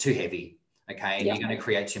it's too heavy. Okay, and you're going to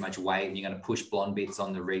create too much weight, and you're going to push blonde bits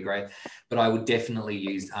on the regrowth. But I would definitely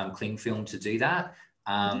use cling film to do that.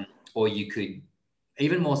 Or you could,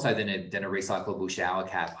 even more so than a recyclable shower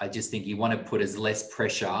cap, I just think you want to put as less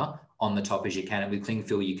pressure on the top as you can. And with cling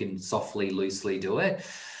fill, you can softly, loosely do it.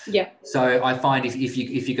 Yeah. So I find if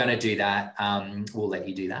you're going to do that, we'll let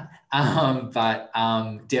you do that. But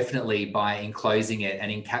definitely by enclosing it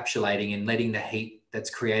and encapsulating and letting the heat that's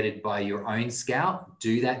created by your own scalp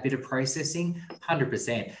do that bit of processing,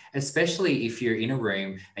 100%, especially if you're in a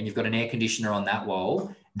room and you've got an air conditioner on that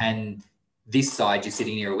wall and this side you're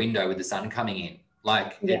sitting near a window with the sun coming in.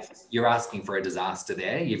 Like you're asking for a disaster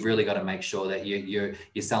there. You've really got to make sure that your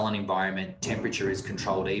salon environment temperature is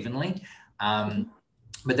controlled evenly.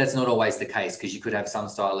 But that's not always the case, because you could have some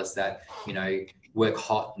stylists that, you know, work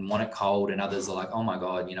hot and want it cold, and others are like, oh my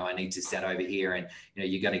God, you know, I need to sit over here, and, you know,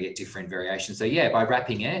 you're going to get different variations. So yeah, by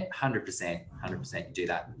wrapping it, 100% do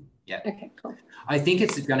that. Yeah. Okay, cool. I think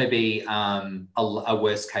it's going to be a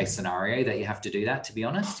worst case scenario that you have to do that, to be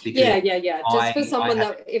honest. Because yeah. Just for someone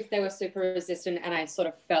that if they were super resistant and I sort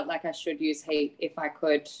of felt like I should use heat, if I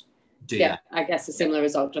could get, I guess, a similar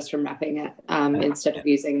result just from wrapping it instead of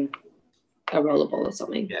using a rollerball or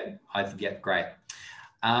something. Yeah, great.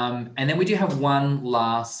 And then we do have one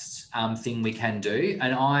last thing we can do,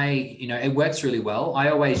 and it works really well. I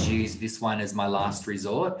always use this one as my last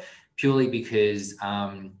resort, purely because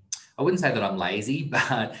I wouldn't say that I'm lazy,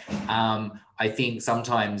 but I think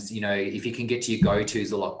sometimes, you know, if you can get to your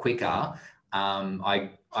go-tos a lot quicker,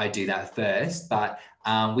 I do that first. But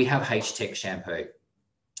we have H-Tech shampoo.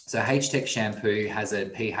 So H-Tech shampoo has a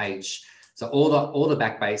pH. So all the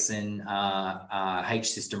back basin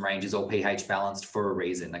H system range is all pH balanced for a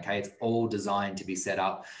reason. Okay, it's all designed to be set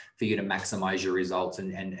up for you to maximize your results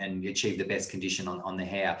and achieve the best condition on the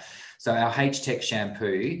hair. So our H-Tech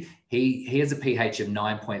shampoo, he has a pH of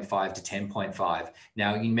 9.5 to 10.5.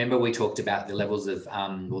 Now, you remember we talked about the levels of,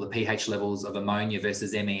 the pH levels of ammonia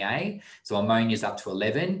versus MEA. So ammonia is up to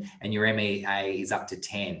 11 and your MEA is up to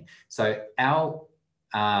 10. So our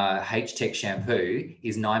H-Tech shampoo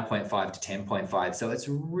is 9.5 to 10.5. So it's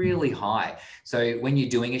really high. So when you're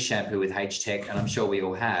doing a shampoo with H-Tech, and I'm sure we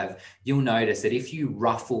all have, you'll notice that if you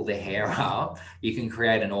ruffle the hair up, you can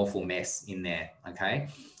create an awful mess in there. Okay.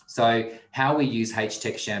 So how we use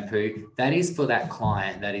H-Tech shampoo, that is for that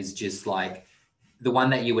client that is just like the one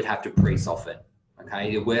that you would have to pre-soften.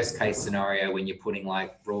 Okay. The worst case scenario when you're putting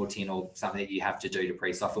like raw tin or something that you have to do to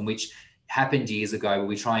pre-soften, which happened years ago, but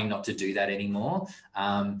we're trying not to do that anymore.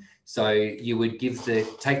 So you would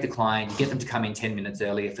take the client, get them to come in 10 minutes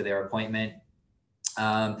earlier for their appointment,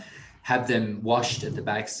 have them washed at the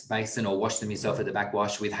back basin or wash them yourself at the back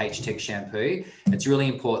wash with H-Tech shampoo. It's really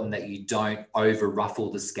important that you don't over ruffle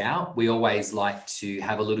the scalp. We always like to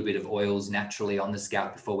have a little bit of oils naturally on the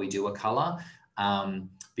scalp before we do a color,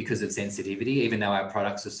 because of sensitivity. Even though our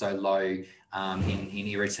products are so low in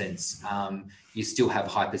irritants, you still have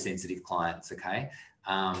hypersensitive clients, okay?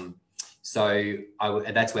 So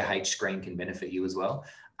that's where H-Screen can benefit you as well.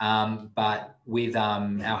 But with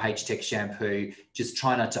our H-Tech shampoo, just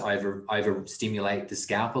try not to over stimulate the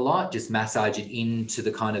scalp a lot. Just massage it into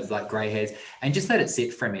the kind of like grey hairs and just let it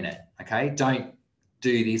sit for a minute, okay? Don't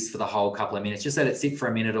do this for the whole couple of minutes. Just let it sit for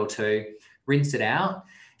a minute or two, rinse it out.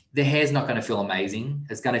 The hair's not going to feel amazing.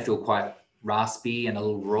 It's going to feel quite raspy and a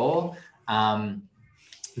little raw.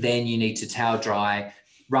 Then you need to towel dry,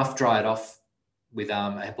 rough dry it off with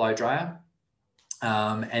a blow dryer,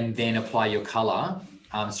 and then apply your color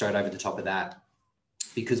straight over the top of that.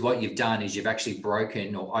 Because what you've done is you've actually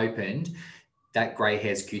broken or opened that grey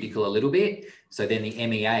hair's cuticle a little bit. So then the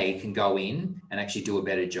MEA can go in and actually do a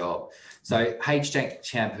better job. So H-Tech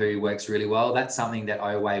shampoo works really well. That's something that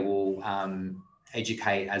Oway will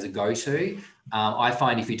educate as a go-to. I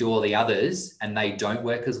find if you do all the others and they don't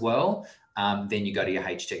work as well, then you go to your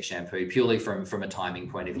H-Tech shampoo purely from a timing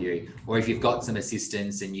point of view. Or if you've got some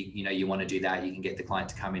assistance and you want to do that, you can get the client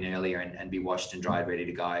to come in earlier and be washed and dried, ready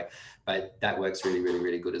to go. But that works really, really,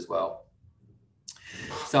 really good as well.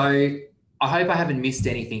 So I hope I haven't missed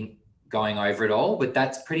anything going over it all, but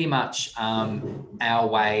that's pretty much our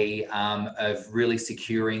way of really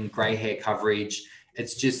securing grey hair coverage.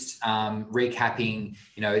 It's just recapping,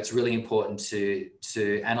 it's really important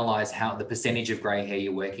to analyze how the percentage of grey hair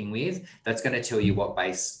you're working with. That's going to tell you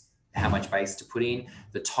how much base to put in.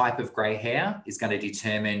 The type of grey hair is going to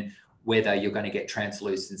determine whether you're going to get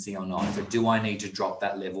translucency or not. So do I need to drop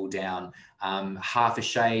that level down half a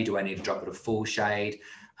shade? Do I need to drop it a full shade?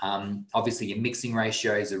 Obviously your mixing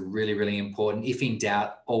ratios are really, really important. If in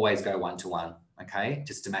doubt, always go 1-to-1, okay?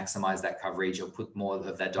 Just to maximize that coverage or put more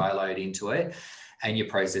of that dialogue into it, and your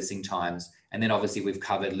processing times. And then obviously we've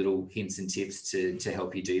covered little hints and tips to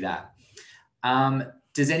help you do that.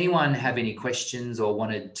 Does anyone have any questions or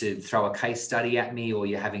wanted to throw a case study at me, or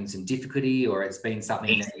you're having some difficulty, or it's been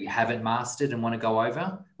something that you haven't mastered and want to go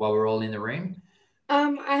over while we're all in the room?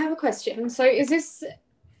 I have a question. So is this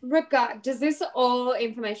does this all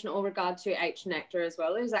information all regard to H nectar as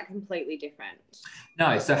well, or is that completely different?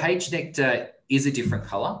 No, so H nectar is a different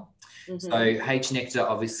color. So H nectar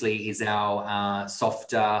obviously is our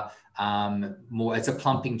softer, more, it's a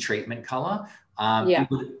plumping treatment color. It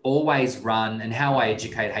would always run, and how I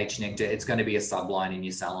educate H nectar, it's going to be a subline in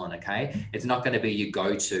your salon, okay? It's not going to be your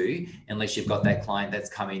go-to unless you've got that client that's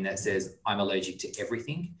coming that says, I'm allergic to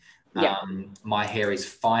everything. My hair is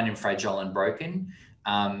fine and fragile and broken.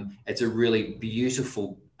 It's a really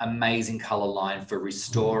beautiful, amazing color line for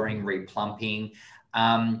restoring, replumping.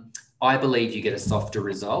 I believe you get a softer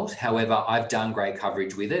result. However, I've done grey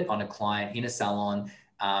coverage with it on a client in a salon,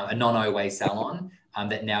 a non-Oway salon,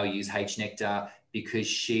 that now use H nectar because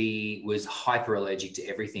she was hyper allergic to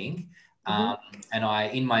everything. And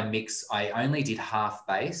in my mix, I only did half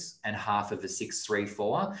base and half of a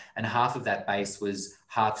 634, and half of that base was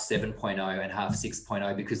half 7.0 and half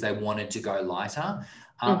 6.0 because they wanted to go lighter.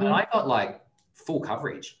 And I got like full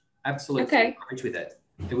coverage, absolute full coverage with it.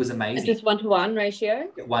 It was amazing. Just 1-to-1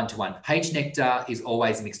 ratio? 1-to-1. H nectar is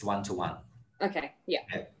always mixed 1-to-1. Okay, yeah.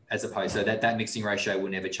 As opposed, so that mixing ratio will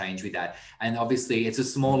never change with that. And obviously it's a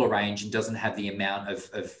smaller range and doesn't have the amount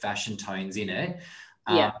of fashion tones in it.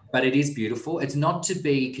 But it is beautiful. It's not to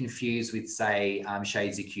be confused with, say,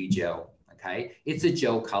 Shades of Q gel, okay? It's a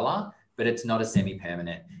gel color, but it's not a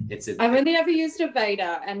semi-permanent. I've only ever used a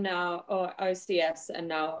Veda and now, or OCS and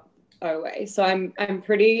now Oway. So I'm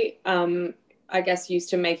pretty, I guess, used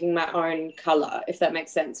to making my own color, if that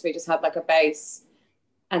makes sense. We just have like a base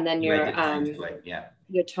and then your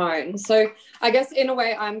tone. So I guess in a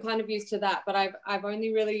way I'm kind of used to that, but I've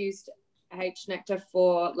only really used H nectar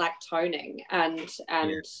for like toning and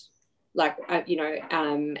like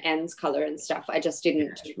ends color and stuff. I just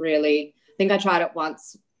didn't really think. I tried it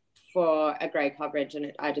once for a grey coverage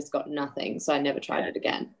and I just got nothing, so I never tried it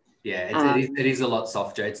again. It is a lot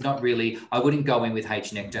softer. It's not really, I wouldn't go in with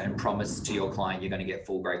H nectar and promise to your client you're going to get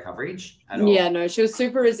full grey coverage at all. Yeah, no, she was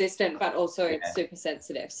super resistant, but also it's super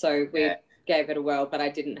sensitive. So we gave it a whirl, but I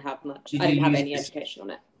didn't have much. I didn't have any education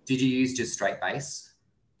on it. Did you use just straight base?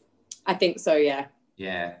 I think so, yeah.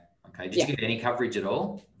 Yeah. Okay. Did you get any coverage at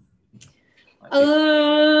all?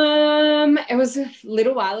 It was a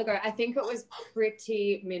little while ago. I think it was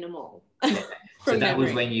pretty minimal. So that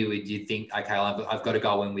was when you think, okay, I've got to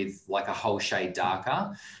go in with like a whole shade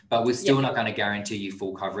darker, but we're still not going to guarantee you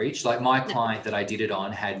full coverage. Like my client that I did it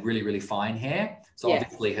on had really, really fine hair. So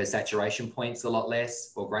obviously her saturation point's a lot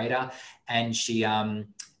less or greater. And she, and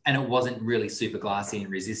it wasn't really super glassy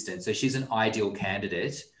and resistant. So she's an ideal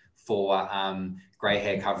candidate for grey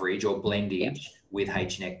hair coverage or blendage with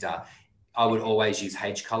H nectar. I would always use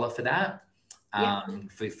H color for that,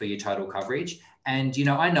 for your total coverage. And,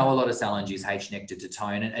 I know a lot of salons use H nectar to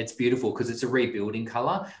tone, and it's beautiful because it's a rebuilding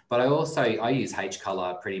color, but I use H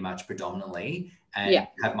color pretty much predominantly and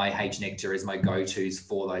have my H nectar as my go-tos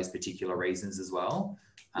for those particular reasons as well,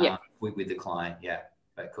 with the client.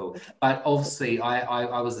 But cool. But obviously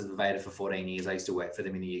I was at Veda for 14 years. I used to work for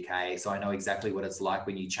them in the UK. So I know exactly what it's like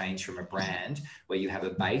when you change from a brand where you have a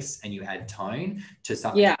base and you add tone to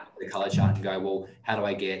something the color chart and go, well, how do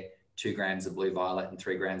I get 2 grams of blue violet and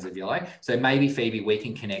 3 grams of yellow? So maybe, Phoebe, we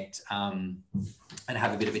can connect and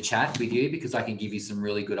have a bit of a chat with you, because I can give you some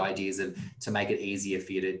really good ideas to make it easier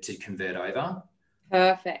for you to convert over.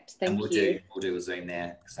 Perfect. Thank you. We'll do a Zoom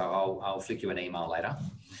there. So I'll flick you an email later.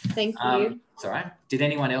 Thank you. It's all right. Did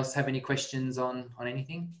anyone else have any questions on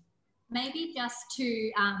anything? Maybe just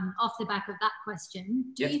to, off the back of that question,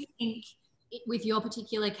 do you think with your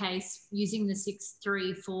particular case, using the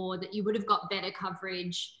 634, that you would have got better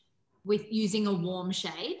coverage with using a warm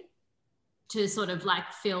shade to sort of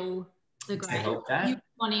like fill the grey?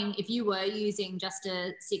 If you were using just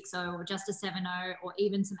a 6.0 or just a 7.0 or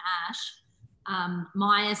even some ash,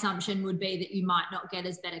 my assumption would be that you might not get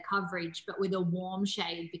as better coverage, but with a warm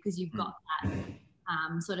shade, because you've got that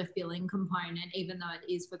sort of filling component, even though it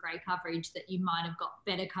is for grey coverage, that you might have got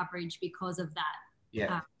better coverage because of that.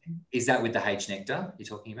 Yeah. Is that with the H nectar you're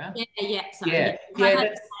talking about? Yeah. So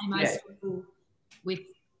with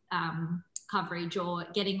coverage, or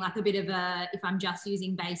getting like a bit of a, if I'm just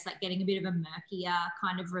using base, like getting a bit of a murkier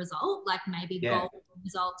kind of result, like maybe gold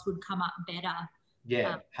results would come up better.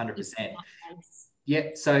 100%.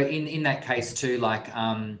 So in that case too, like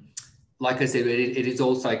I said, it is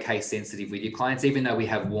also case sensitive with your clients, even though we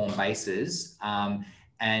have warm bases.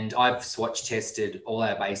 And I've swatch tested all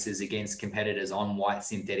our bases against competitors on white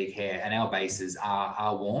synthetic hair, and our bases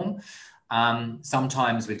are warm.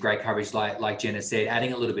 Sometimes with grey coverage, like Jenna said,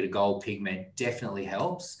 adding a little bit of gold pigment definitely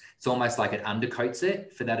helps. It's almost like it undercoats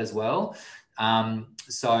it for that as well.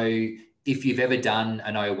 So if you've ever done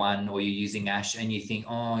an 01 or you're using ash and you think,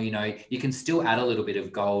 oh, you know, you can still add a little bit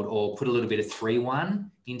of gold or put a little bit of 3-1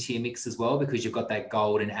 into your mix as well, because you've got that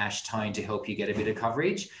gold and ash tone to help you get a bit of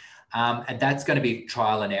coverage. And that's going to be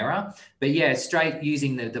trial and error. But yeah, straight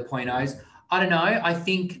using the 0.0s, I don't know. I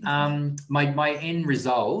think my end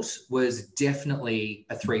result was definitely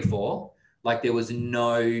a 3-4. Like there was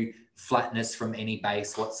no flatness from any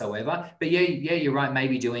base whatsoever. But yeah, you're right.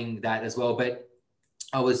 Maybe doing that as well. But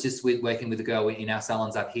I was just working with a girl in our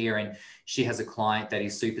salons up here, and she has a client that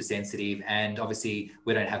is super sensitive. And obviously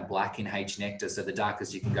we don't have black in H Nectar. So the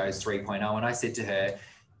darkest you can go is 3.0. And I said to her,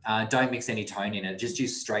 don't mix any tone in it. Just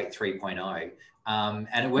use straight 3.0.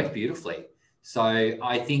 And it worked beautifully. So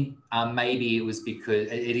I think maybe it was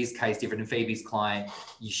because it is case different. And Phoebe's client,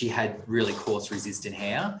 she had really coarse resistant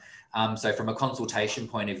hair. So from a consultation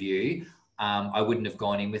point of view, I wouldn't have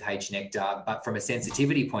gone in with H Nectar, but from a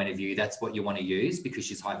sensitivity point of view, that's what you want to use because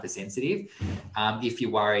she's hypersensitive. If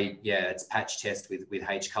you're worried, yeah, it's patch test with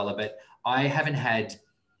H color. But I haven't had,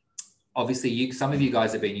 obviously some of you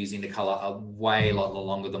guys have been using the color a lot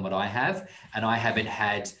longer than what I have. And I haven't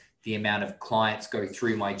had the amount of clients go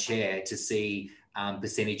through my chair to see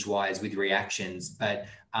percentage wise with reactions. But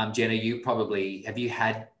Jenna, you probably, have you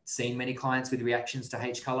seen many clients with reactions to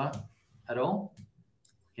H color at all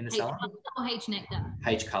in the salon? Or H Nectar?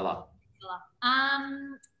 H color.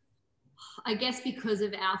 I guess because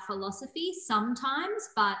of our philosophy sometimes,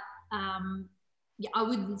 but yeah, I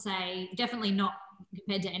wouldn't say, definitely not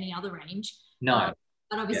compared to any other range. No.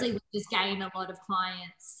 But obviously we just gain a lot of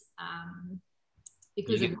clients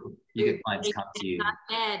because you get clients come to you.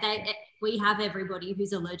 Yeah, we have everybody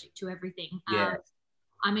who's allergic to everything. Yeah.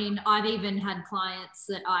 I mean, I've even had clients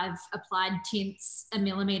that I've applied tints a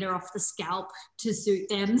millimeter off the scalp to suit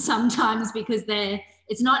them sometimes because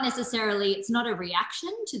it's not a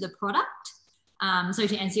reaction to the product. So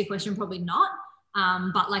to answer your question, probably not.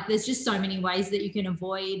 But like there's just so many ways that you can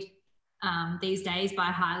avoid these days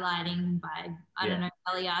by highlighting, by, I don't know,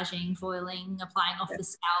 balayaging, foiling, applying off the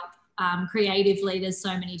scalp. Creatively, there's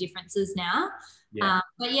so many differences now.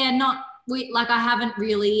 But yeah, I haven't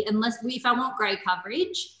really, if I want grey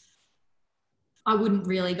coverage, I wouldn't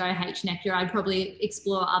really go H Nectar. I'd probably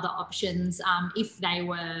explore other options if they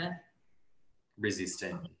were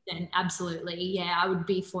resistant. Then absolutely, yeah, I would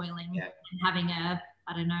be foiling and having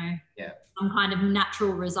some kind of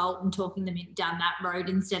natural result and talking them down that road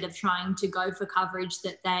instead of trying to go for coverage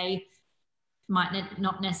that they might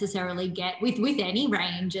not necessarily get with any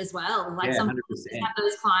range as well. Like some people have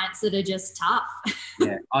those clients that are just tough.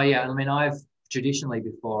 Yeah. Oh yeah. I mean, I've traditionally,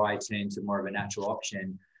 before I turned to more of a natural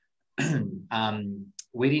option,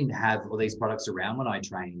 we didn't have all these products around when I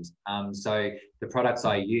trained. So the products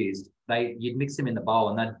I used, you'd mix them in the bowl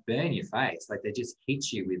and they'd burn your face. Like they just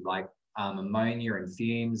hit you with like ammonia and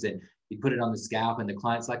fumes, and you put it on the scalp and the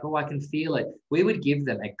client's like, oh, I can feel it. We would give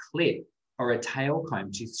them a clip or a tail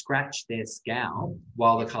comb to scratch their scalp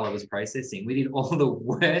while the color was processing. We did all the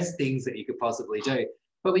worst things that you could possibly do,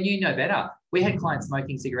 but we knew no better. We had clients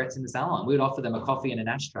smoking cigarettes in the salon. We would offer them a coffee and an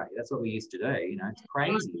ashtray. That's what we used to do. You know, it's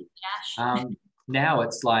crazy. Now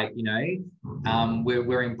it's like, you know,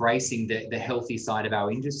 we're embracing the healthy side of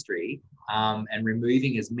our industry and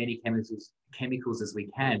removing as many chemicals as we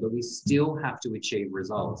can, but we still have to achieve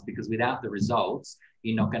results, because without the results,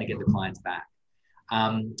 you're not going to get the clients back.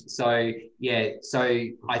 So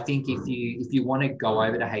I think if you want to go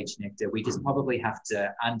over to H Nectar, we just probably have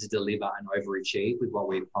to under-deliver and overachieve with what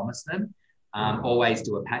we promised them. Always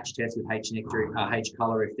do a patch test with H Nectar, H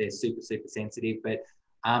color if they're super sensitive. But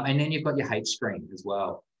and then you've got your H screen as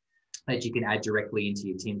well that you can add directly into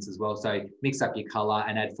your tints as well. So mix up your color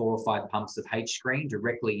and add 4 or 5 pumps of H screen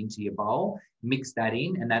directly into your bowl. Mix that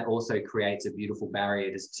in, and that also creates a beautiful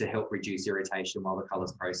barrier to help reduce irritation while the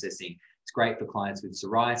color's processing. It's great for clients with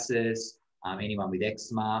psoriasis, anyone with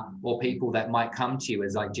eczema, or people that might come to you,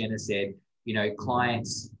 as like Jenna said, you know,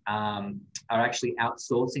 clients are actually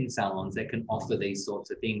outsourcing salons that can offer these sorts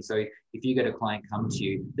of things. So if you get a client come to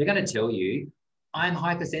you, they're going to tell you, I'm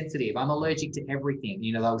hypersensitive, I'm allergic to everything.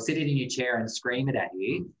 You know, they'll sit it in your chair and scream it at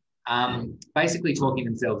you, basically talking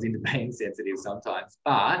themselves into being sensitive sometimes.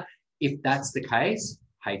 But if that's the case,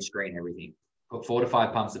 H screen everything. Put 4 to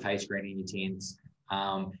 5 pumps of H screen in your tints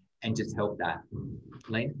and just help that.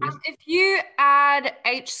 Leen? If you add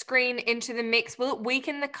H screen into the mix, will it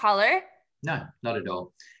weaken the color? No, not at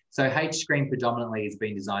all. So H screen predominantly has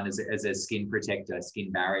been designed as a skin protector,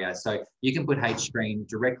 skin barrier. So you can put H screen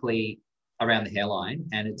directly around the hairline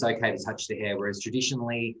and it's okay to touch the hair, whereas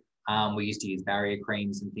traditionally we used to use barrier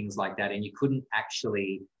creams and things like that, and you couldn't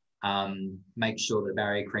actually make sure the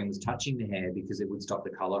barrier cream was touching the hair because it would stop the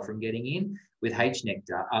color from getting in. With H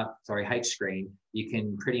screen, you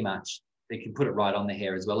can pretty much, they can put it right on the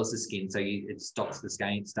hair as well as the skin. So it stops the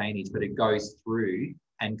stainage, but it goes through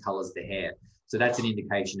and colors the hair. So that's an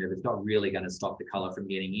indication of it's not really going to stop the color from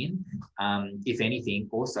getting in. If anything,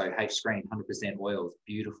 also H screen, 100% oils,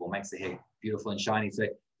 beautiful, makes the hair beautiful and shiny. So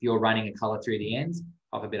if you're running a color through the ends,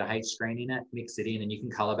 pop a bit of H screen in it, mix it in, and you can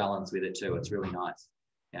color balance with it too. It's really nice.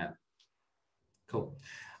 Yeah. Cool.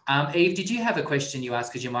 Eve, did you have a question you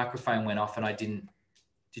asked because your microphone went off and I didn't?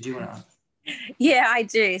 Did you want to ask? Yeah, I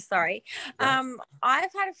do. Sorry. Right.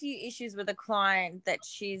 I've had a few issues with a client that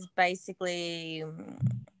she's basically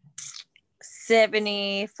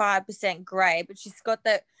 75% grey, but she's got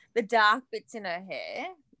the dark bits in her hair.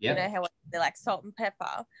 Yep. You know how they're like salt and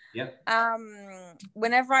pepper. Yep.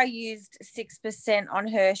 Whenever I used 6% on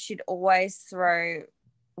her, she'd always throw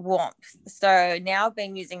warmth. So now I've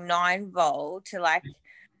been using 9-volt to like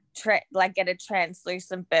get a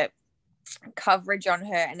translucent bit coverage on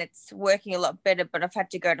her, and it's working a lot better. But I've had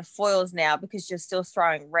to go to foils now because you're still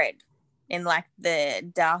throwing red in like the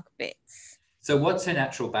dark bits. So what's her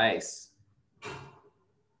natural base?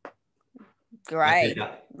 Grey.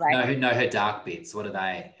 Her dark bits. What are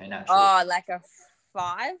they? Her natural. Oh, like a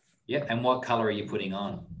 5. Yep. And what color are you putting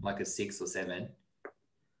on? Like a 6 or 7?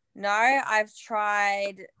 No, I've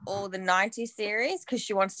tried all the 90 series because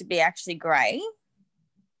she wants to be actually grey.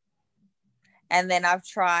 And then I've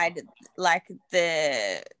tried like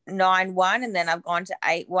the 9-1, and then I've gone to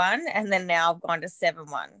 8-1, and then now I've gone to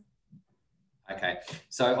 7-1. Okay.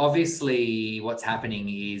 So obviously what's happening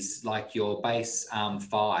is like your base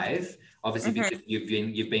 5, obviously because you've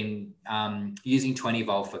been using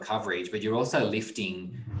 20-volt for coverage, but you're also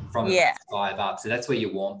lifting from 5 up. So that's where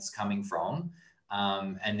your warmth's coming from.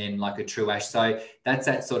 And then like a true ash. So that's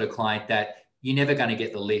that sort of client that you're never going to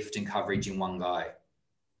get the lift and coverage in one go.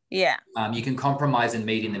 Yeah. You can compromise and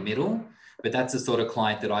meet in the middle, but that's the sort of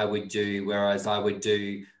client that I would do, whereas I would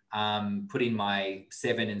do put in my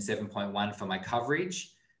 7 and 7.1 for my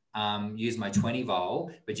coverage, use my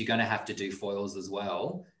 20-volt, but you're going to have to do foils as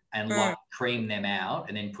well and like cream them out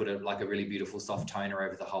and then put a really beautiful soft toner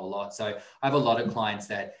over the whole lot. So I have a lot of clients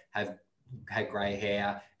that have had grey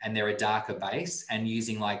hair and they're a darker base, and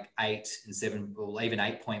using like 8 and 7 or even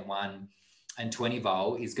 8.1 and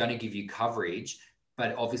 20-volt is going to give you coverage,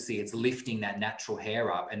 but obviously it's lifting that natural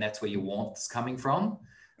hair up, and that's where your warmth's coming from.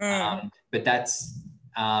 But that's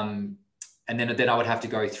and then I would have to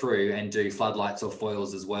go through and do floodlights or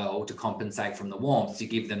foils as well to compensate from the warmth, to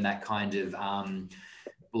give them that kind of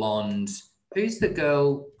blonde. Who's the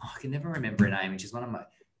girl? Oh, I can never remember her name. And she's one of my.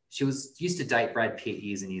 She used to date Brad Pitt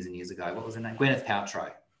years and years and years ago. What was her name? Gwyneth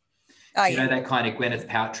Paltrow. Oh, you know that kind of Gwyneth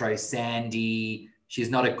Paltrow, sandy. She's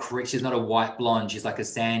not a white blonde. She's like a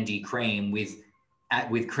sandy cream with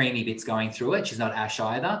creamy bits going through it. She's not ash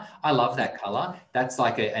either. I love that color. That's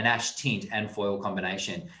like an ash tint and foil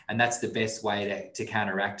combination. And that's the best way to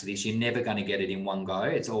counteract this. You're never going to get it in one go.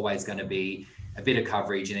 It's always going to be a bit of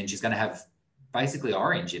coverage, and then she's going to have basically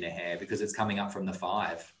orange in her hair because it's coming up from the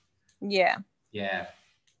 5. Yeah. Yeah.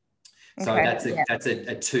 So that's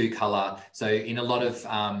a 2 color. So in a lot of,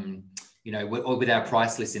 with our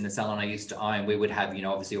price list in the salon I used to own, we would have,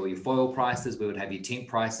 obviously all your foil prices, we would have your tint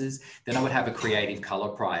prices. Then I would have a creative color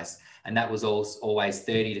price. And that was always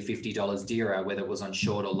 $30 to $50 dearer, whether it was on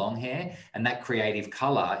short or long hair. And that creative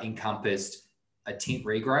color encompassed a tint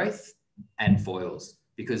regrowth and foils,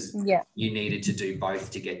 because you needed to do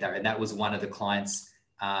both to get that. And that was one of the clients,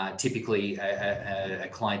 typically a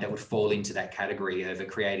client that would fall into that category of a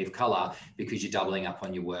creative color, because you're doubling up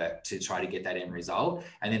on your work to try to get that end result.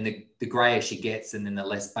 And then the grayer she gets, and then the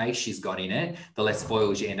less base she's got in it, the less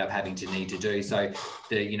foils you end up having to need to do. So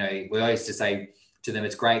we always to say to them,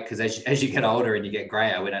 it's great because as you get older and you get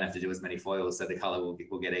grayer, we don't have to do as many foils, so the color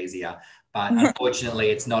will get easier. But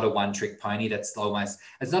unfortunately, it's not a one-trick pony. It's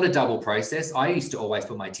not a double process. I used to always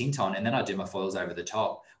put my tint on and then I do my foils over the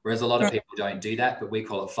top, whereas a lot of people don't do that, but we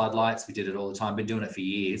call it floodlights. We did it all the time, been doing it for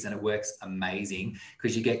years, and it works amazing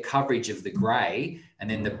because you get coverage of the gray, and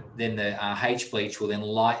then the H bleach will then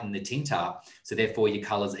lighten the tint up, so therefore your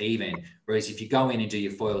color's even. Whereas if you go in and do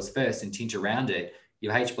your foils first and tint around it,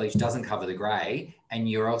 your H bleach doesn't cover the grey, and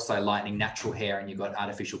you're also lightening natural hair, and you've got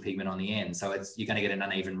artificial pigment on the end. So you're going to get an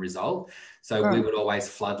uneven result. So we would always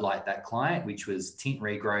floodlight that client, which was tint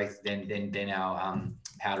regrowth, then our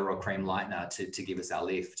powder or cream lightener to give us our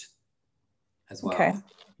lift as well. Okay.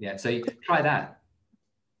 Yeah. So you try that.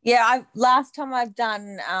 Yeah. Last time I've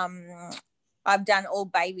done all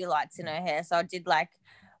baby lights in her hair. So I did like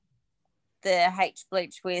the H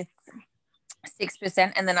bleach with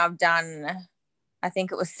 6%, and then I've done I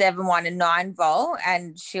think it was 7-1 and 9 volt,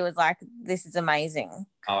 and she was like, "This is amazing."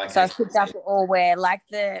 Oh, okay. So I picked up all where like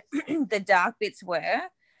the the dark bits were.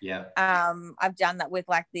 Yeah. I've done that with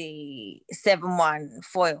like the 7-1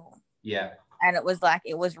 foil. Yeah. And it was like,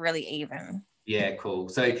 it was really even. Yeah, cool.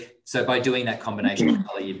 So by doing that combination of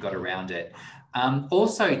color you've got around it.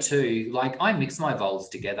 Also too, like I mix my vols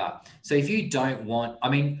together. So if you don't want,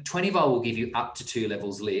 20 vol will give you up to 2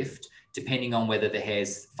 levels lift, depending on whether the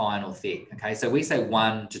hair's fine or thick. Okay. So we say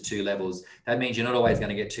 1 to 2 levels. That means you're not always going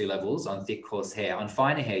to get 2 levels on thick, coarse hair. On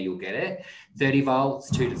finer hair, you'll get it. 30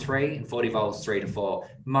 volts, 2 to 3, and 40 volts, 3 to 4.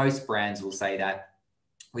 Most brands will say that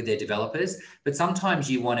with their developers, but sometimes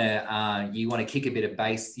you want to kick a bit of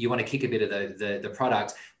base, you want to kick a bit of the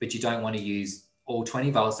product, but you don't want to use all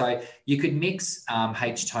 20 volts. So you could mix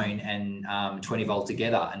H-tone and 20 volt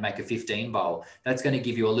together and make a 15 volt. That's going to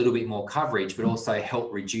give you a little bit more coverage, but also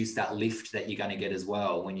help reduce that lift that you're going to get as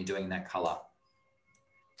well when you're doing that color.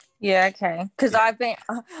 Yeah, okay. Because I've been,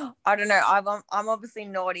 I don't know, I'm obviously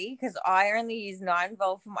naughty because I only use 9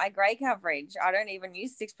 volt for my grey coverage. I don't even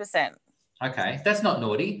use 6%. Okay, that's not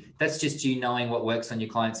naughty. That's just you knowing what works on your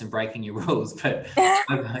clients and breaking your rules. But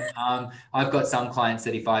I've got some clients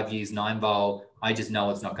that if I've used 9 volt, I just know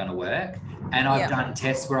it's not going to work. And I've done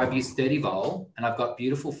tests where I've used 30 volt and I've got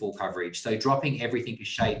beautiful full coverage. So dropping everything a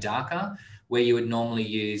shade darker, where you would normally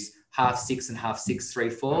use half 6 and half 6, 3,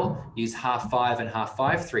 4, use half 5 and half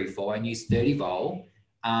 5, 3, 4, and use 30 volt.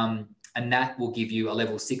 And that will give you a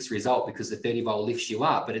level 6 result because the 30 volt lifts you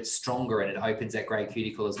up, but it's stronger and it opens that grey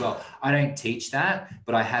cuticle as well. I don't teach that,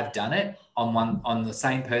 but I have done it on the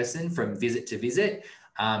same person from visit to visit,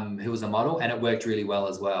 who was a model, and it worked really well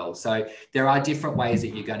as well. So there are different ways that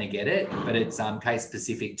you're going to get it, but it's case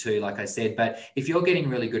specific too, like I said. But if you're getting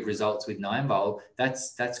really good results with 9 volt,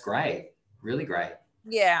 that's great, really great.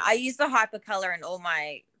 Yeah, I use the hypercolor in all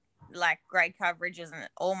my like grey coverages and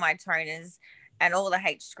all my toners. And all the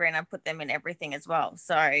H screen, I put them in everything as well.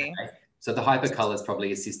 So, okay. So the hypercolor is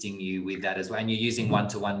probably assisting you with that as well. And you're using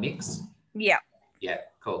 1-to-1 mix? Yeah. Yeah,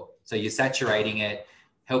 cool. So you're saturating it,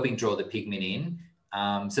 helping draw the pigment in.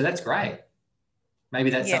 So that's great. Maybe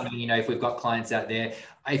that's something, if we've got clients out there,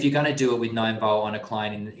 if you're going to do it with 9 volt on a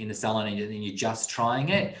client in the salon and you're just trying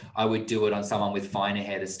it, I would do it on someone with finer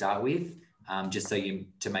hair to start with, just so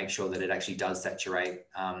to make sure that it actually does saturate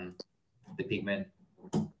the pigment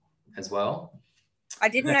as well. I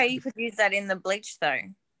didn't know you could use that in the bleach though.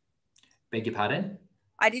 Beg your pardon?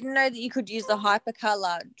 I didn't know that you could use the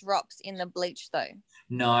hypercolor drops in the bleach though.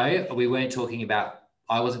 No, we weren't talking about,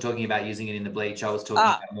 I wasn't talking about using it in the bleach. I was talking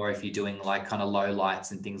about more if you're doing like kind of low lights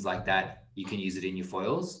and things like that, you can use it in your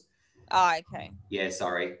foils. Oh, okay. Yeah,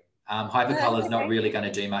 sorry. Hypercolor is not really going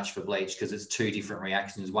to do much for bleach because it's 2 different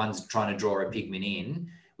reactions. One's trying to draw a pigment in,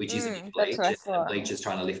 which isn't bleach, and bleach is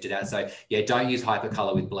trying to lift it out. So yeah, don't use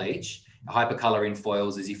hypercolor with bleach. Hypercolor in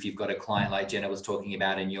foils is if you've got a client like Jenna was talking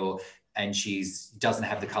about and she's doesn't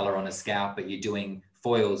have the color on her scalp, but you're doing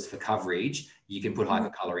foils for coverage, you can put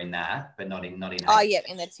hypercolor in that, but not in oh yeah,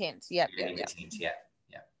 in the tint. Yep. The tint, yeah.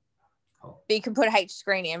 Cool. But you can put H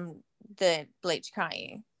screen in the bleach, can't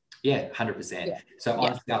you? Yeah, 100%. Yeah. So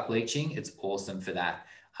on scalp bleaching, it's awesome for that.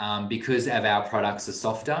 Because of our products are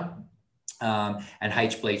softer. And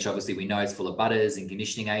H bleach, obviously, we know it's full of butters and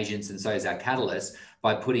conditioning agents, and so is our catalyst.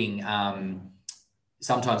 By putting,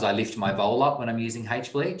 sometimes I lift my vol up when I'm using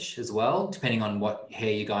H bleach as well, depending on what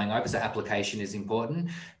hair you're going over. So application is important.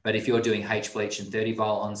 But if you're doing H bleach and 30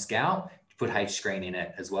 volt on scalp, put H screen in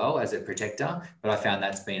it as well as a protector. But I found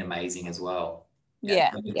that's been amazing as well. Yeah,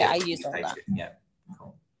 I use all that. Yeah,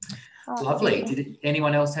 cool. Oh, lovely. Did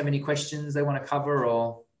anyone else have any questions they want to cover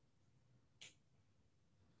or?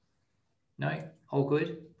 No, all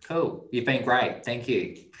good. Cool. You've been great. Thank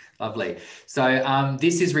you. Lovely. So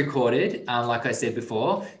this is recorded, like I said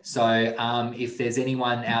before. So if there's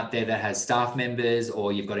anyone out there that has staff members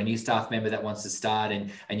or you've got a new staff member that wants to start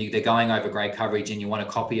and they're going over grey coverage and you want a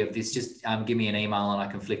copy of this, just give me an email and I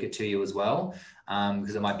can flick it to you as well,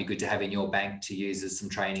 because it might be good to have in your bank to use as some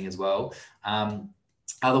training as well.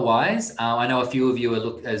 Otherwise, I know a few of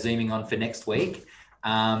you are zooming on for next week.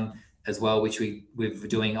 As well, which we're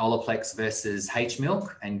doing Olaplex versus H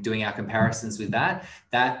milk and doing our comparisons with that.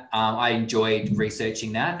 I enjoyed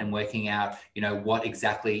researching that and working out, what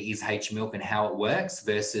exactly is H milk and how it works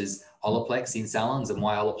versus Olaplex in salons and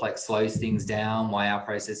why Olaplex slows things down, why our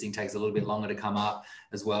processing takes a little bit longer to come up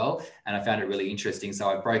as well. And I found it really interesting. So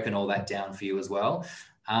I've broken all that down for you as well.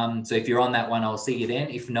 So if you're on that one, I'll see you then.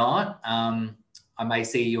 If not, I may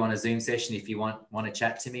see you on a Zoom session if you want to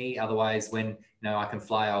chat to me. Otherwise, when I can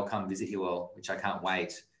fly, I'll come visit you all, which I can't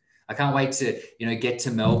wait. I can't wait to, get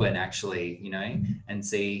to Melbourne actually, and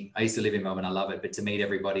see. I used to live in Melbourne. I love it. But to meet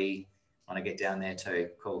everybody when I get down there too.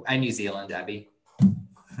 Cool. And New Zealand, Abby.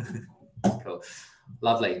 Cool.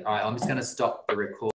 Lovely. All right. I'm just going to stop the record.